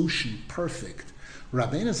 solution, perfect.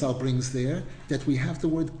 Rabbi Nasan brings there that we have the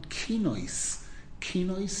word kinois.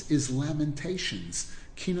 Kinois is lamentations.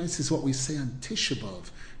 Kinois is what we say on Tisha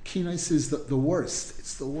B'Av. Kinois is the worst.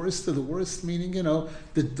 It's the worst of the worst, meaning, the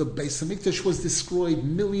Beis HaMikdash was destroyed,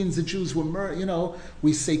 millions of Jews were murdered,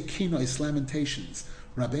 we say kinois, lamentations.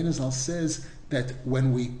 Rabbi Nasan says that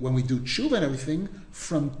when we do tshuva and everything,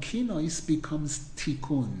 from kinois becomes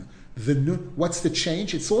tikkun. The nun, what's the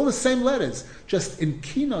change? It's all the same letters. Just in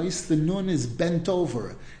kinois, the nun is bent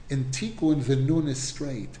over. In tikkun, the nun is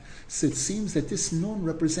straight. So it seems that this nun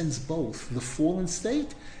represents both the fallen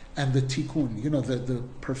state and the tikkun, the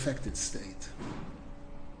perfected state.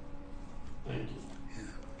 Thank you. Yeah.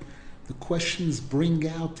 The questions bring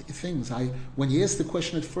out things. When you asked the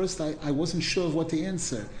question at first, I wasn't sure of what to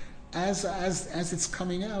answer. As it's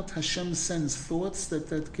coming out, Hashem sends thoughts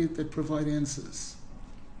that provide answers.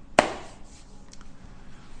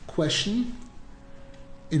 Question: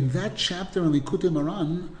 in that chapter in Lekutey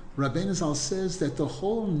Moran, Rabbi Nasan says that the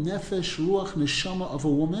whole nefesh, ruach, neshama of a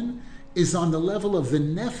woman is on the level of the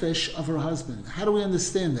nefesh of her husband. How do we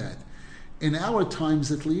understand that? in our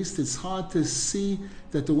times at least, it's hard to see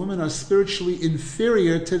that the women are spiritually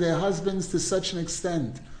inferior to their husbands to such an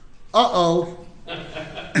extent.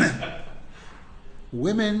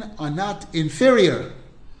 Women are not inferior.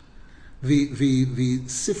 The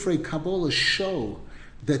Sifrei Kabbalah show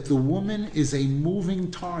that the woman is a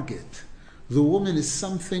moving target. The woman is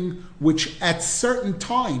something which at certain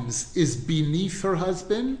times is beneath her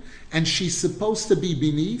husband, and she's supposed to be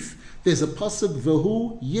beneath. There's a pasuk,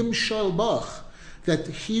 V'hu yimshal bach, that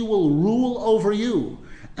he will rule over you.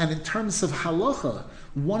 And in terms of halacha,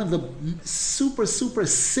 one of the super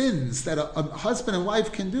sins that a husband and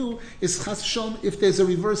wife can do is chas v'shalom, if there's a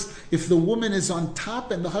reverse, if the woman is on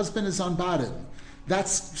top and the husband is on bottom.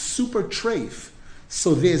 That's super treif.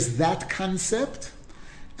 So there's that concept,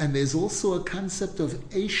 and there's also a concept of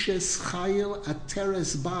Eshes Chayil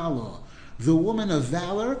Ateres Balo. The woman of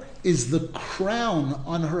valor is the crown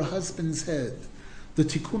on her husband's head. The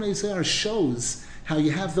Tikkunei Zohar shows how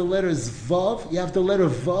you have the letters Vav, you have the letter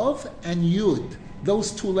Vav and Yud,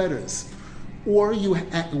 those two letters. Or you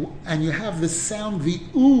have the sound, the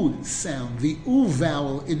U sound, the U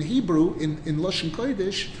vowel in Hebrew, in Lashon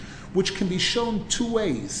Kodesh, which can be shown two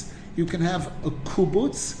ways. You can have a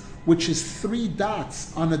kubutz, which is 3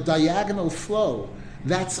 dots on a diagonal flow.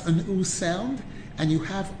 That's an U sound. And you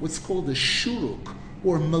have what's called a shuruk,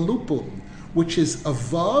 or malupum, which is a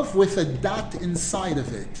vav with a dot inside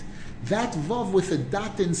of it. That vav with a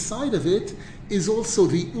dot inside of it is also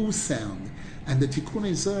the U sound. And the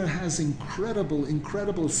Tikkunei Zohar has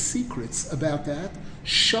incredible secrets about that,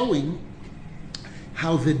 showing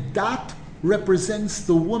how the dot represents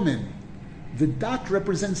the woman. The dot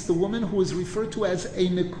represents the woman who is referred to as a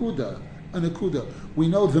nekuda. We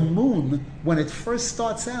know the moon, when it first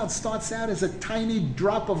starts out as a tiny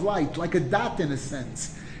drop of light, like a dot in a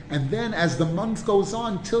sense. And then as the month goes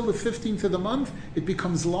on, till the 15th of the month, it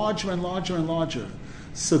becomes larger and larger and larger.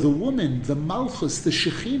 So the woman, the Malchus, the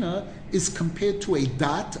Shekhinah, is compared to a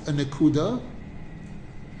dot, a nekuda.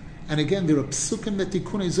 And again, there are psukim that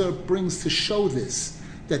Tikkunei Zohar brings to show this.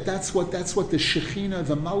 That's what the Shekhinah,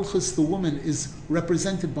 the Malchus, the woman, is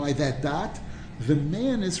represented by that dot. The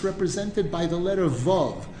man is represented by the letter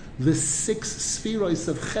Vav, the 6 spheroids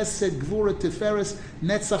of Chesed, Gvura, Tiferes,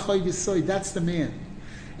 Netzach, Yisod. That's the man.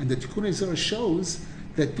 And the Tikkunei Zohar shows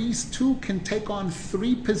that these two can take on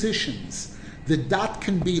 3 positions. The dot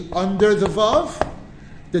can be under the Vav,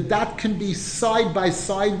 the dot can be side by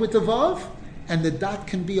side with the Vav, and the dot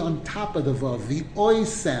can be on top of the Vav, the Oi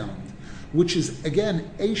sound, which is, again,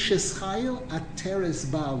 Eishes Chayil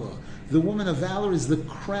Ateres Bala. The woman of valor is the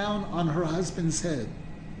crown on her husband's head.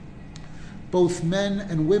 Both men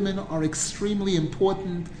and women are extremely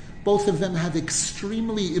important. Both of them have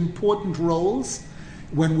extremely important roles.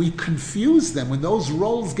 When we confuse them, when those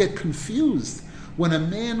roles get confused, when a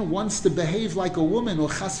man wants to behave like a woman, or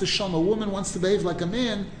chas v'shalom, a woman wants to behave like a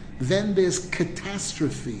man, then there's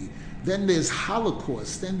catastrophe, then there's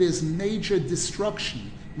Holocaust, then there's major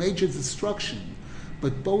destruction.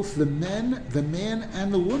 But both the man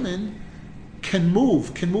and the woman can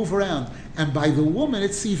move around. And by the woman,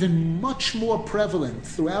 it's even much more prevalent.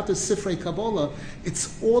 Throughout the Sifrei Kabbalah,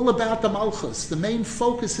 it's all about the Malchus. The main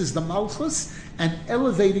focus is the Malchus and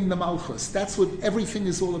elevating the Malchus. That's what everything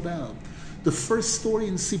is all about. The first story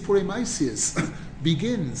in Sipurei Maisius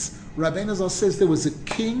begins. Rabbi Nasan says there was a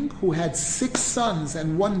king who had 6 sons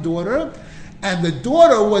and 1 daughter, and the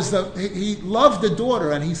daughter he loved the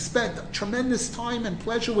daughter, and he spent tremendous time and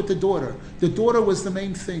pleasure with the daughter. The daughter was the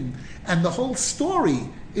main thing. And the whole story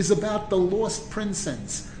is about the lost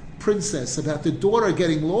princess, about the daughter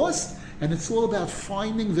getting lost, and it's all about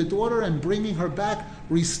finding the daughter and bringing her back,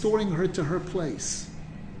 restoring her to her place.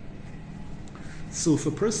 So if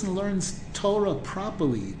a person learns Torah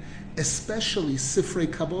properly, especially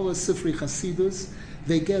Sifrei Kabbalah, Sifrei Chasidus,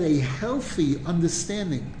 they get a healthy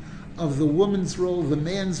understanding of the woman's role, the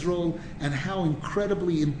man's role, and how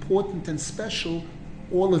incredibly important and special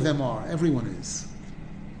all of them are. Everyone is.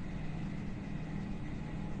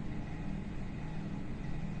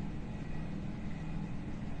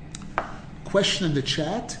 Question in the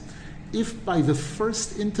chat. If by the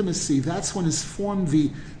first intimacy, that's when is formed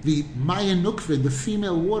the Maya Nukvid, the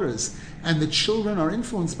female waters, and the children are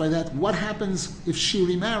influenced by that, what happens if she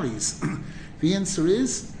remarries? The answer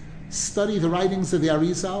is, study the writings of the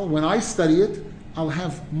Arizal. When I study it, I'll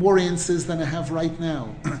have more answers than I have right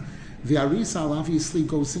now. The Arizal obviously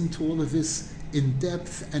goes into all of this in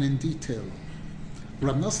depth and in detail.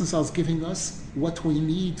 Rabbi Nasan is giving us what we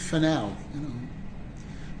need for now,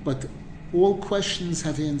 But all questions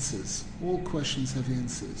have answers. All questions have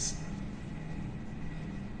answers.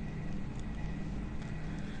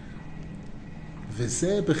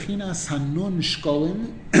 V'zeh b'chinas hanun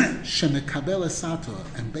shkolim shemekabel esato.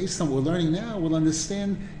 And based on what we're learning now, we'll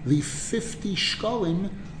understand the 50 shkolim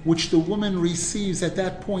which the woman receives at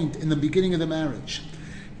that point in the beginning of the marriage.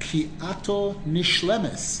 Ki ato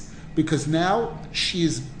nishlemes, because now she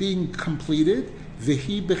is being completed.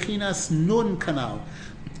 V'hi b'chinas nun kanal.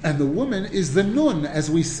 And the woman is the nun, as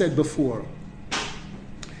we said before.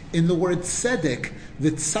 In the word tzedek,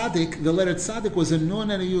 the tzaddik, the letter tzaddik was a nun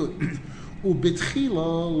and a yud.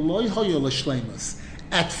 Ubitchila loy hoyo l'shleimus.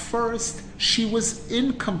 At first, she was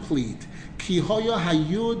incomplete. Ki hoyo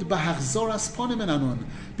hayud b'hachzoras ponim enanun.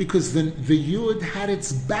 Because the yud had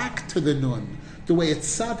its back to the nun. The way a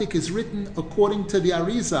tzaddik is written according to the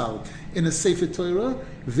Arizal in a Sefer Torah,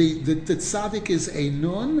 the tzaddik is a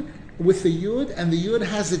nun with the yud, and the yud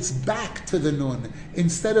has its back to the nun,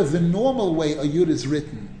 instead of the normal way a yud is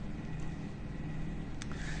written.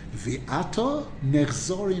 V'ato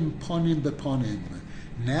nechzorim ponim beponim.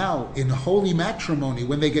 Now, in holy matrimony,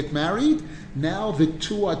 when they get married, now the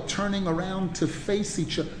two are turning around to face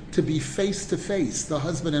each other, to be face to face, the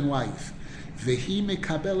husband and wife. V'hi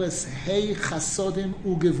mekabeles hei chasodim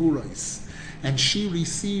ugevuros. And she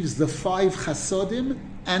receives the 5 chasodim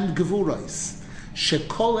and gevuros.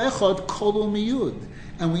 Shekol echad kolu miyud.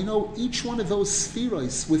 And we know each one of those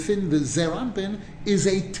spheros within the Zeranpin is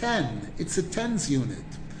a 10. It's a tens unit.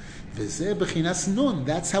 V'zeh b'chinas nun.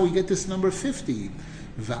 That's how we get this number 50.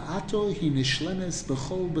 Va'ato hi nishlemes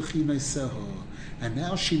b'chol b'chinoseho. And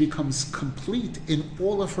now she becomes complete in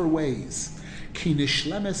all of her ways. Ki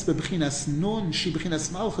nishlemes b'chinas nun, she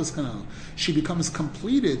b'chinas malchus kanal. She becomes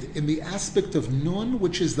completed in the aspect of nun,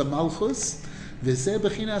 which is the malchus. V'zeh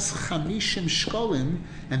b'chinas chamishim shkolim,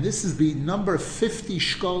 and this is the number 50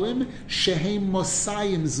 shkolim, shehem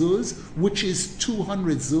mosayim zuz, which is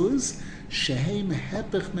 200 zuz, shehem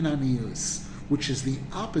hepech min aniyus, which is the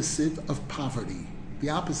opposite of poverty, the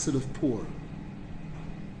opposite of poor.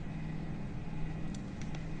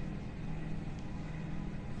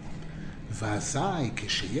 V'azai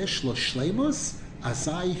kisheyesh lo shleimus,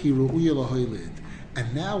 azai hi ru'uya lahoilid.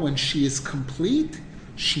 And now when she is complete,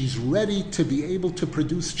 she's ready to be able to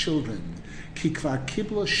produce children. She's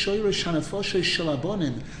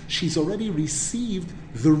already received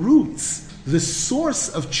the roots, the source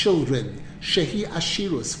of children, shehi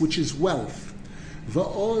ashirus, which is wealth.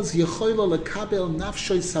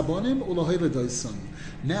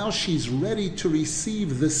 Now she's ready to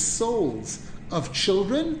receive the souls of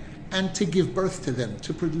children and to give birth to them,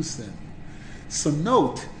 to produce them. So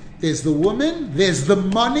note, there's the woman, there's the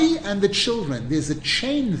money, and the children. There's a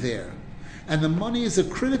chain there. And the money is a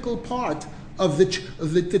critical part of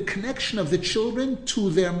the connection of the children to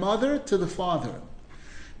their mother, to the father.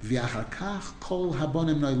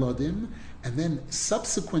 And then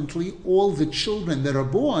subsequently, all the children that are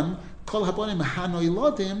born, kol habonim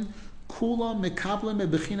hanoilodim, kula mekablem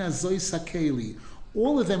ebechina zois hakeli.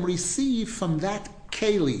 All of them receive from that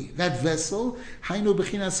keli, that vessel, hainu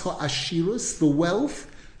bechinas ha'ashirus, the wealth,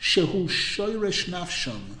 shehu shoyresh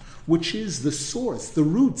nafsham, which is the source, the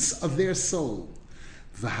roots of their soul.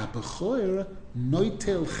 V'habechor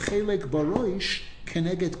noitel chelek baroish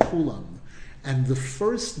keneget kulam. And the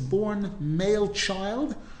firstborn male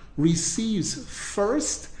child receives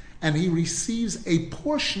first, and he receives a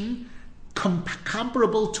portion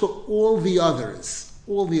comparable to all the others.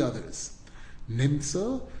 All the others.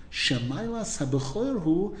 Nimtza Shemailas habechor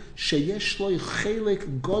hu sheyesh lo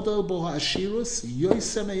chelek godol bo ha'ashirus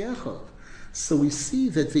yoyse meyechav. So we see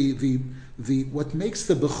that the what makes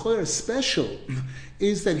the bechor special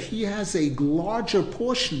is that he has a larger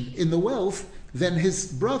portion in the wealth than his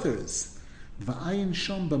brothers. Va'ayin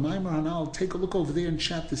shom b'maimar hanal. Take a look over there in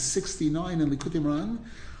chapter 69 in Lekutey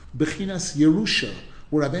Bechinas Yerusha,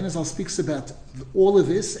 where Rabbi Nasan speaks about all of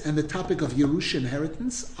this and the topic of Yerusha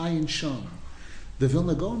inheritance. Ayin shom. The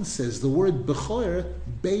Vilna Gaon says the word Bechor,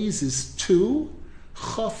 Beis is 2,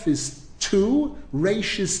 Chaf is 2,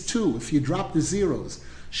 Reish is 2, if you drop the zeros,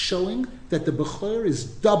 showing that the Bechor is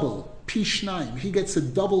double, Pishnaim. He gets a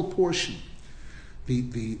double portion.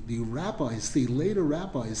 The rabbis, the later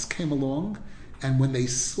rabbis came along, and when they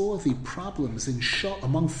saw the problems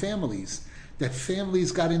among families, that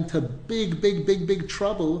families got into big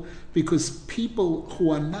trouble because people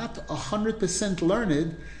who are not 100%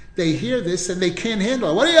 learned, they hear this and they can't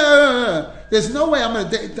handle it. There's no way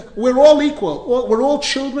we're all equal. We're all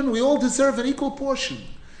children. We all deserve an equal portion.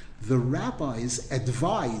 The rabbis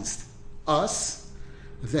advised us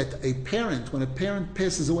that when a parent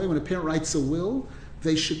passes away, when a parent writes a will,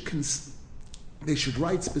 they should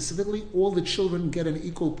write specifically all the children get an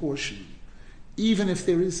equal portion. even if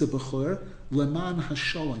there is a Bechor, leman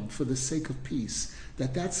hasholem, for the sake of peace,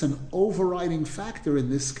 that's an overriding factor in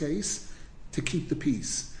this case to keep the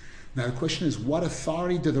peace. Now the question is, what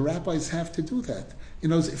authority do the rabbis have to do that?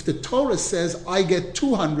 If the Torah says, I get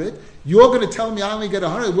 200, you're going to tell me I only get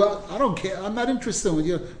 100. Well, I don't care. I'm not interested with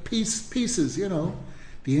your pieces,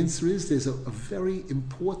 The answer is there's a very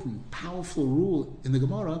important, powerful rule in the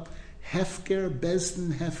Gemara, Hefker,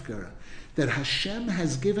 Bezdin, Hefker, that Hashem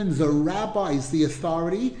has given the rabbis the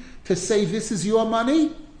authority to say, this is your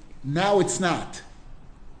money, now it's not.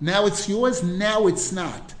 Now it's yours, now it's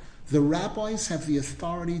not. The rabbis have the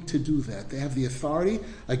authority to do that. They have the authority,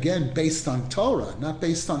 again, based on Torah, not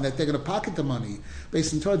based on that they're going to pocket the money.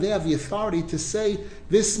 Based on Torah, they have the authority to say,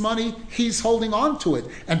 this money, he's holding on to it.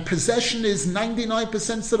 And possession is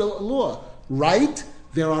 99% of the law, right?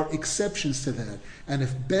 There are exceptions to that. And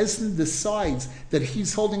if Bezdin decides that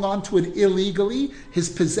he's holding on to it illegally, his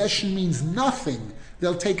possession means nothing.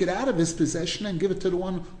 They'll take it out of his possession and give it to the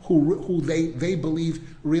one who they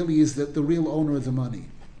believe really is the real owner of the money.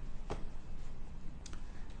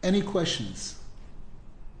 Any questions?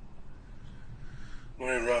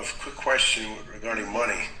 Morning, Rav. Quick question regarding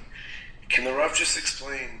money. Can the Rav just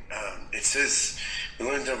explain? It says, we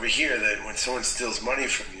learned over here that when someone steals money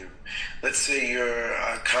from you, let's say you're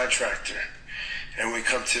a contractor, and we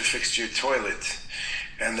come to fix your toilet,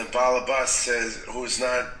 and the balabas says, who's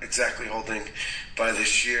not exactly holding by the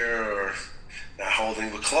shiur or not holding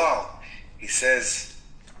the klal, he says,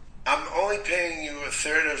 I'm only paying you a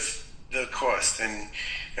third of the cost, and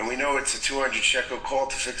we know it's a 200 shekel call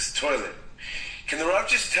to fix the toilet. Can the Rav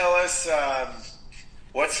just tell us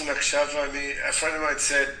what's the nakshava? I mean, a friend of mine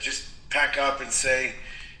said, just pack up and say,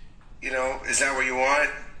 is that what you want?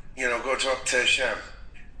 Go talk to Hashem.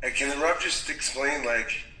 Can the Rav just explain,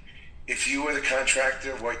 if you were the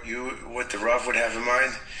contractor, what the Rav would have in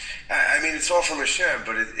mind? I mean, it's all from Hashem,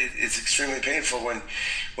 but it's extremely painful when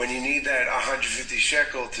you need that 150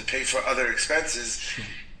 shekel to pay for other expenses. Sure.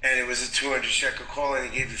 And it was a 200 shekel call, and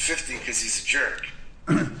he gave you 50 because he's a jerk.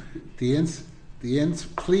 The answer.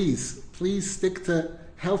 Please stick to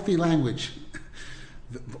healthy language.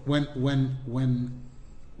 When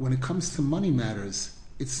it comes to money matters,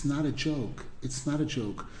 it's not a joke. It's not a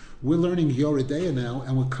joke. We're learning Yoreh Deah now,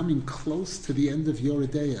 and we're coming close to the end of Yoreh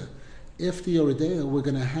Deah. After Yoreh Deah, we're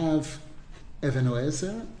going to have Even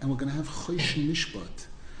Oezer, and we're going to have Choshen Mishpat.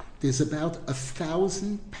 There's about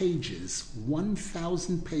 1,000 pages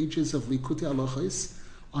of Lekutey Halakhos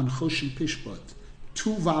on Choshen Mishpat.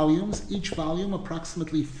 2 volumes, each volume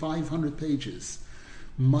approximately 500 pages.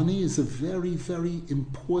 Money is a very, very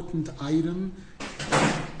important item,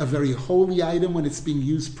 a very holy item when it's being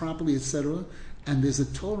used properly, etc. And there's a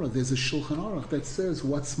Torah, there's a Shulchan Aruch that says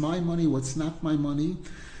what's my money, what's not my money,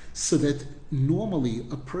 so that normally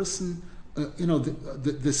a person,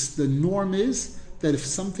 the norm is that if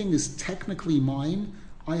something is technically mine,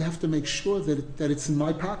 I have to make sure that it's in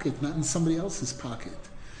my pocket, not in somebody else's pocket.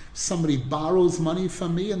 Somebody borrows money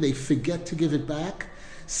from me and they forget to give it back.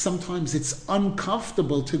 Sometimes it's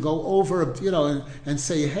uncomfortable to go over, and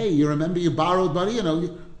say, hey, you remember you borrowed money?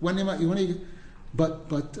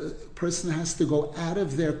 But a person has to go out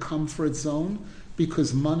of their comfort zone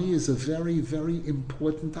because money is a very, very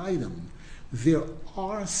important item. There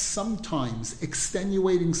are sometimes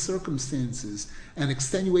extenuating circumstances and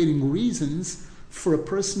extenuating reasons for a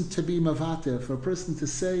person to be mavater, for a person to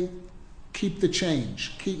say, keep the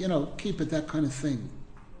change, keep it, that kind of thing.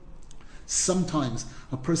 Sometimes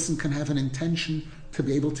a person can have an intention to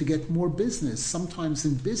be able to get more business. Sometimes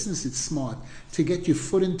in business it's smart to get your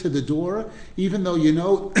foot into the door, even though you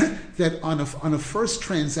know that on a first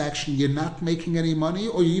transaction you're not making any money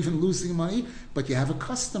or you're even losing money, but you have a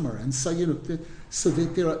customer. And so so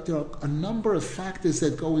that there are a number of factors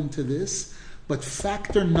that go into this, but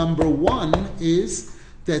factor number 1 is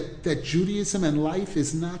that Judaism and life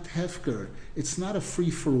is not hefker. It's not a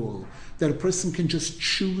free-for-all, that a person can just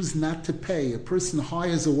choose not to pay. A person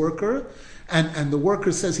hires a worker, and the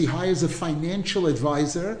worker says he hires a financial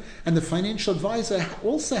advisor, and the financial advisor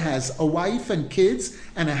also has a wife and kids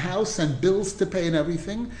and a house and bills to pay and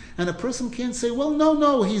everything, and a person can't say, well,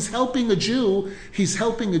 no, he's helping a Jew, he's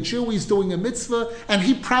doing a mitzvah, and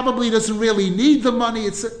he probably doesn't really need the money.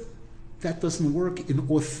 That doesn't work in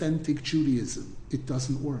authentic Judaism. It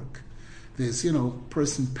doesn't work. There's,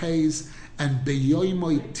 person pays, and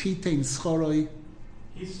beyoimoy titein schoroi.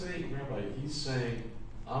 He's saying,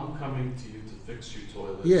 I'm coming to you to fix your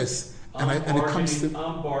toilet. Yes.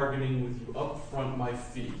 I'm bargaining with you up front my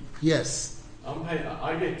fee. Yes.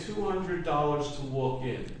 I get $200 to walk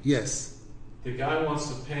in. Yes. The guy wants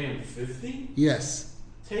to pay him $50? Yes.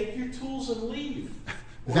 Take your tools and leave.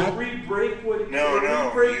 That we break what? You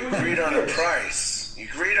agreed on a price. You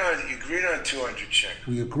agreed on 200 shekel.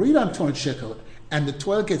 we agreed on 200 shekel, and the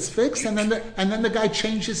toilet gets fixed, and then the guy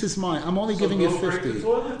changes his mind. I'm only giving you 50. Break the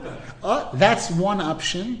toilet back. That's one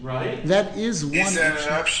option. Right. That is one. Is that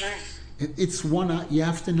option. an option? It's one. You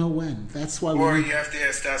have to know when. That's why Or you have to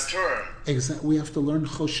ask Das Torah. Exactly. We have to learn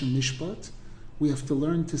Choshen Mishpat. We have to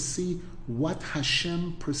learn to see what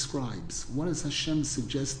Hashem prescribes. What does Hashem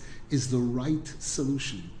suggest is the right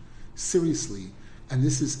solution? Seriously. And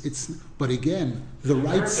this is, it's, but again, the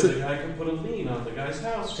right... the guy can put a lien on the guy's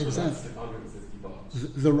house for Exactly. that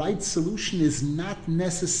 $150. The right solution is not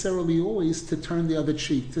necessarily always to turn the other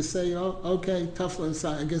cheek, to say, oh, okay, tough,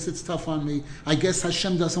 I guess it's tough on me. I guess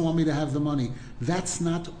Hashem doesn't want me to have the money. That's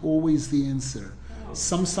not always the answer.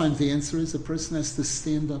 Sometimes the answer is a person has to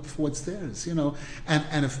stand up for what's theirs,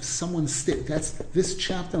 And if someone this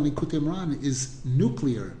chapter on Lekutey Moharan is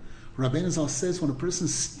nuclear. Rabbi Nasan says when a person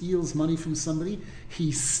steals money from somebody,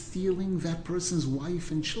 he's stealing that person's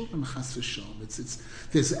wife and children. Chas v'shalom.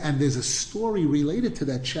 There's a story related to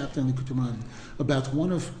that chapter in Lekutey Moharan about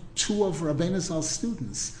two of Rabbi Nasan's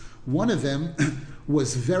students. One of them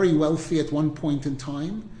was very wealthy at one point in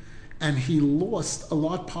time, and he lost a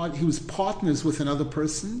lot. He was partners with another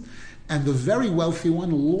person, and the very wealthy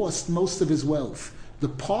one lost most of his wealth. The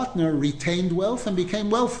partner retained wealth and became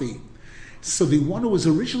wealthy. So the one who was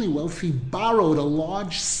originally wealthy borrowed a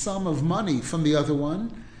large sum of money from the other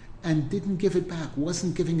one and didn't give it back,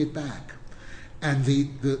 wasn't giving it back. And the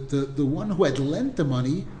one who had lent the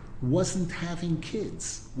money wasn't having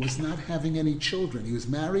kids, was not having any children. He was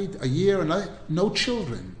married a year, no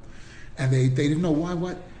children. And they didn't know why,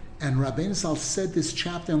 what. And Rabbi Nasan said this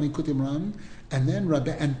chapter in Lekutey Moharan, and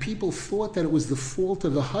then people thought that it was the fault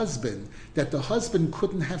of the husband, that the husband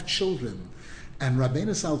couldn't have children. And Rabbi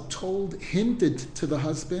Nasan hinted to the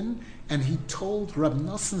husband, and he told Rabbi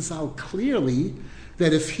Nasan clearly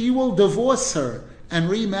that if he will divorce her and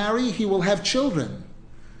remarry, he will have children.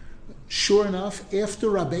 Sure enough, after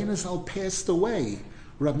Rabbi Nasan passed away,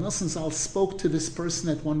 Rabbi Nasan spoke to this person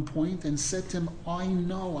at one point and said to him,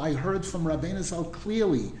 I heard from Rabbi Nasan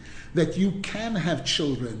clearly that you can have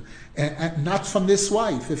children, and not from this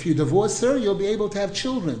wife. If you divorce her, you'll be able to have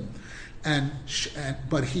children.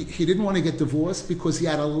 But he didn't want to get divorced because he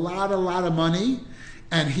had a lot of money,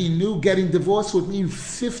 and he knew getting divorced would mean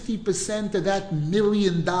 50% of that $1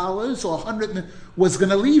 million or $100 million was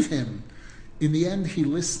going to leave him. In the end, he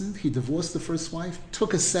listened. He divorced the first wife,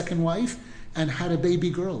 took a second wife, and had a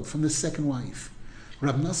baby girl from the second wife.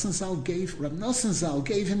 Rabbi Nasan Zal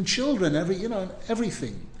gave him children,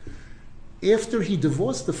 everything. After he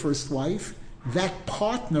divorced the first wife, that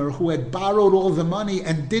partner who had borrowed all the money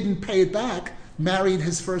and didn't pay it back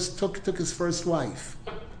took his first wife.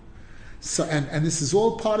 So and this is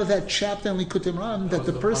all part of that chapter in Lekutey Moharan that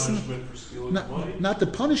the person not the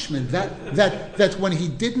punishment that when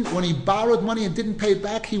he borrowed money and didn't pay it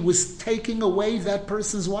back, he was taking away that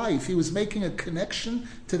person's wife. He was making a connection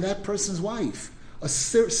to that person's wife, a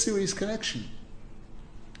serious connection.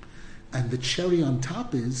 And the cherry on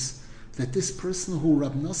top is that this person who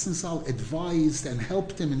Rabbi Nasan advised and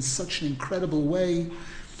helped him in such an incredible way,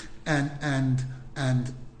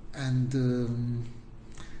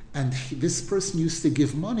 this person used to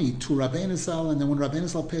give money to Rabbi Nasan, and then when Rabbi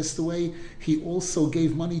Nasan passed away, he also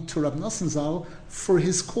gave money to Rabbi Nasan for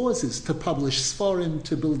his causes, to publish Sfarim,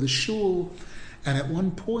 to build a shul. And at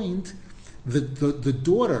one point, the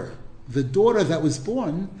daughter that was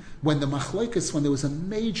born when there was a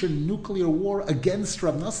major nuclear war against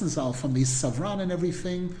Rabbi Nasan from the Savran and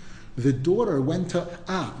everything, the daughter went to,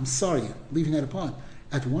 leaving that apart.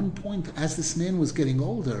 At one point, as this man was getting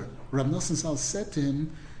older, Rabbi Nasan said to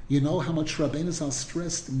him, you know how much Rabbi Nasan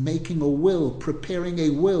stressed making a will, preparing a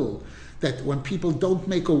will, that when people don't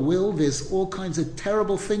make a will, there's all kinds of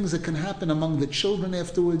terrible things that can happen among the children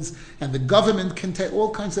afterwards, and the government can take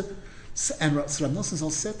all kinds of... And Rabbi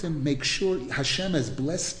Nasan said to him, make sure Hashem has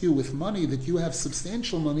blessed you with money, that you have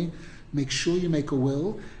substantial money, make sure you make a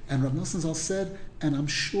will. And Rabbi Nasan said, and I'm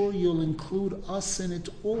sure you'll include us in it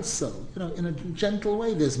also. In a gentle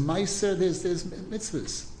way. There's meiser, there's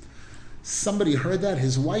mitzvahs. Somebody heard that,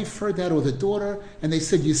 his wife heard that, or the daughter, and they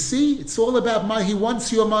said, you see, it's all about money. He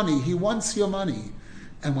wants your money.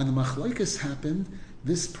 And when the machlokes happened,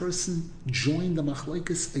 this person joined the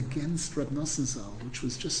machlokes against Rabbi Nasan, which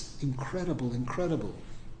was just incredible.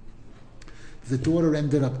 The daughter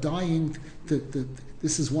ended up dying.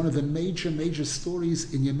 This is one of the major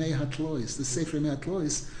stories in Yemei HaTlois, the Sefer Yemei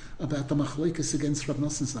HaTlois, about the machlokes against Rabbi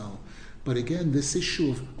Nasan. But again, this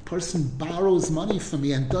issue of a person borrows money from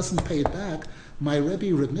me and doesn't pay it back, my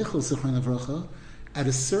Rebbe, Reb Michal Zichron Avracha, at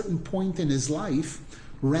a certain point in his life,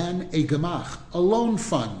 ran a gemach, a loan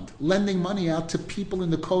fund, lending money out to people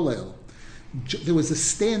in the kollel. There was a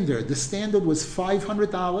standard. The standard was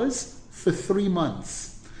 $500 for 3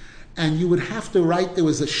 months. And you would have to write, there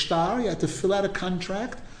was a shtar, you had to fill out a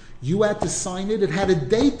contract, you had to sign it, it had a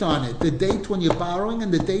date on it, the date when you're borrowing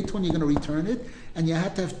and the date when you're going to return it, and you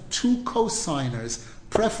had to have 2 co-signers,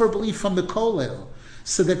 preferably from the kollel,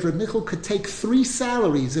 so that Reb Michal could take 3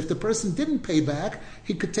 salaries. If the person didn't pay back,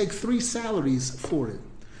 he could take 3 salaries for it.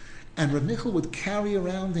 And Reb Michal would carry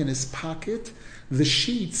around in his pocket the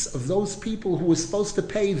sheets of those people who were supposed to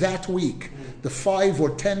pay that week. The 5 or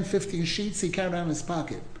 10, 15 sheets he carried around in his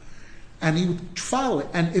pocket. And he would follow it.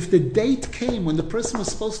 And if the date came when the person was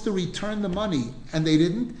supposed to return the money and they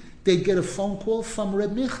didn't, they'd get a phone call from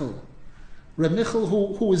Reb Michal. Reb Michal,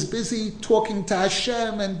 who was busy talking to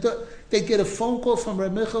Hashem, and they'd get a phone call from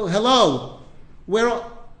Reb Michal. Hello,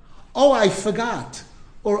 oh, I forgot.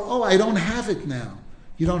 Or, oh, I don't have it now.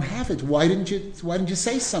 You don't have it. Why didn't you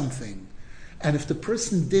say something? And if the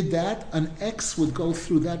person did that, an X would go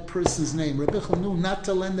through that person's name. Reb Michal knew not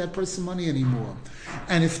to lend that person money anymore.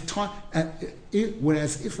 And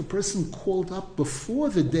whereas if a person called up before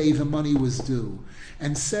the day the money was due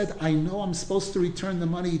and said, I know I'm supposed to return the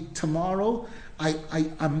money tomorrow,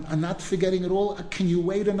 I'm not forgetting it all, can you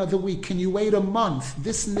wait another week? Can you wait a month?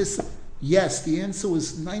 This and this. Yes, the answer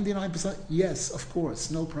was 99%. Yes, of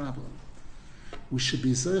course, no problem. We should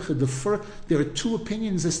be zeicha. There are 2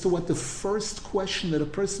 opinions as to what the first question that a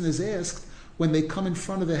person is asked when they come in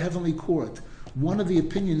front of the heavenly court. One of the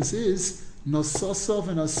opinions is nososov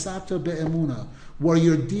and osato be'emuna. Were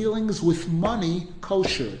your dealings with money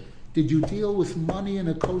kosher? Did you deal with money in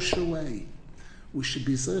a kosher way? We should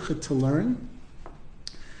be zeicha to learn.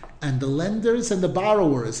 And the lenders and the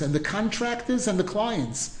borrowers and the contractors and the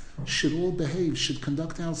clients should all behave, should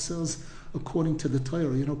conduct ourselves according to the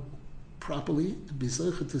Torah. Properly, and be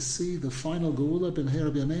zeicha to see the final geula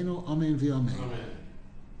b'mheira b'yameinu. Amen v'amen.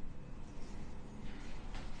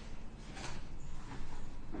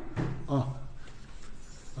 Oh,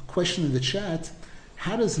 a question in the chat: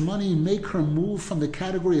 how does money make her move from the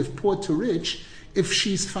category of poor to rich if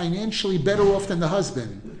she's financially better off than the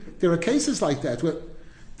husband? There are cases like that where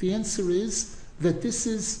the answer is that this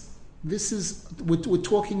is we're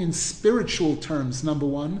talking in spiritual terms. Number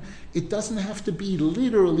one, it doesn't have to be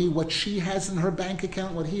literally what she has in her bank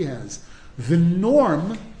account, what he has. The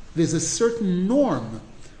norm, there's a certain norm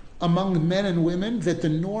among men and women, that the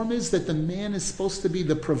norm is that the man is supposed to be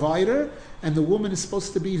the provider and the woman is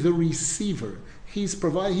supposed to be the receiver. He's the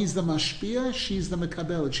mashpia, she's the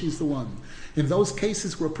mekabel, she's the one. In those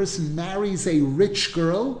cases where a person marries a rich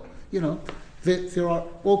girl, there are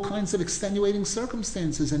all kinds of extenuating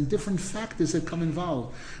circumstances and different factors that come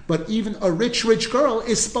involved. But even a rich girl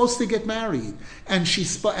is supposed to get married. And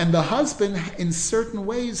and the husband, in certain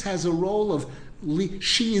ways, has a role of,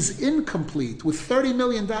 she is incomplete. With $30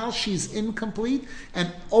 million, she's incomplete,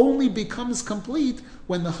 and only becomes complete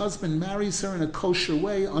when the husband marries her in a kosher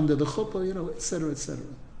way, under the chuppah, etc., etc.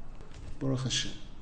 Baruch Hashem.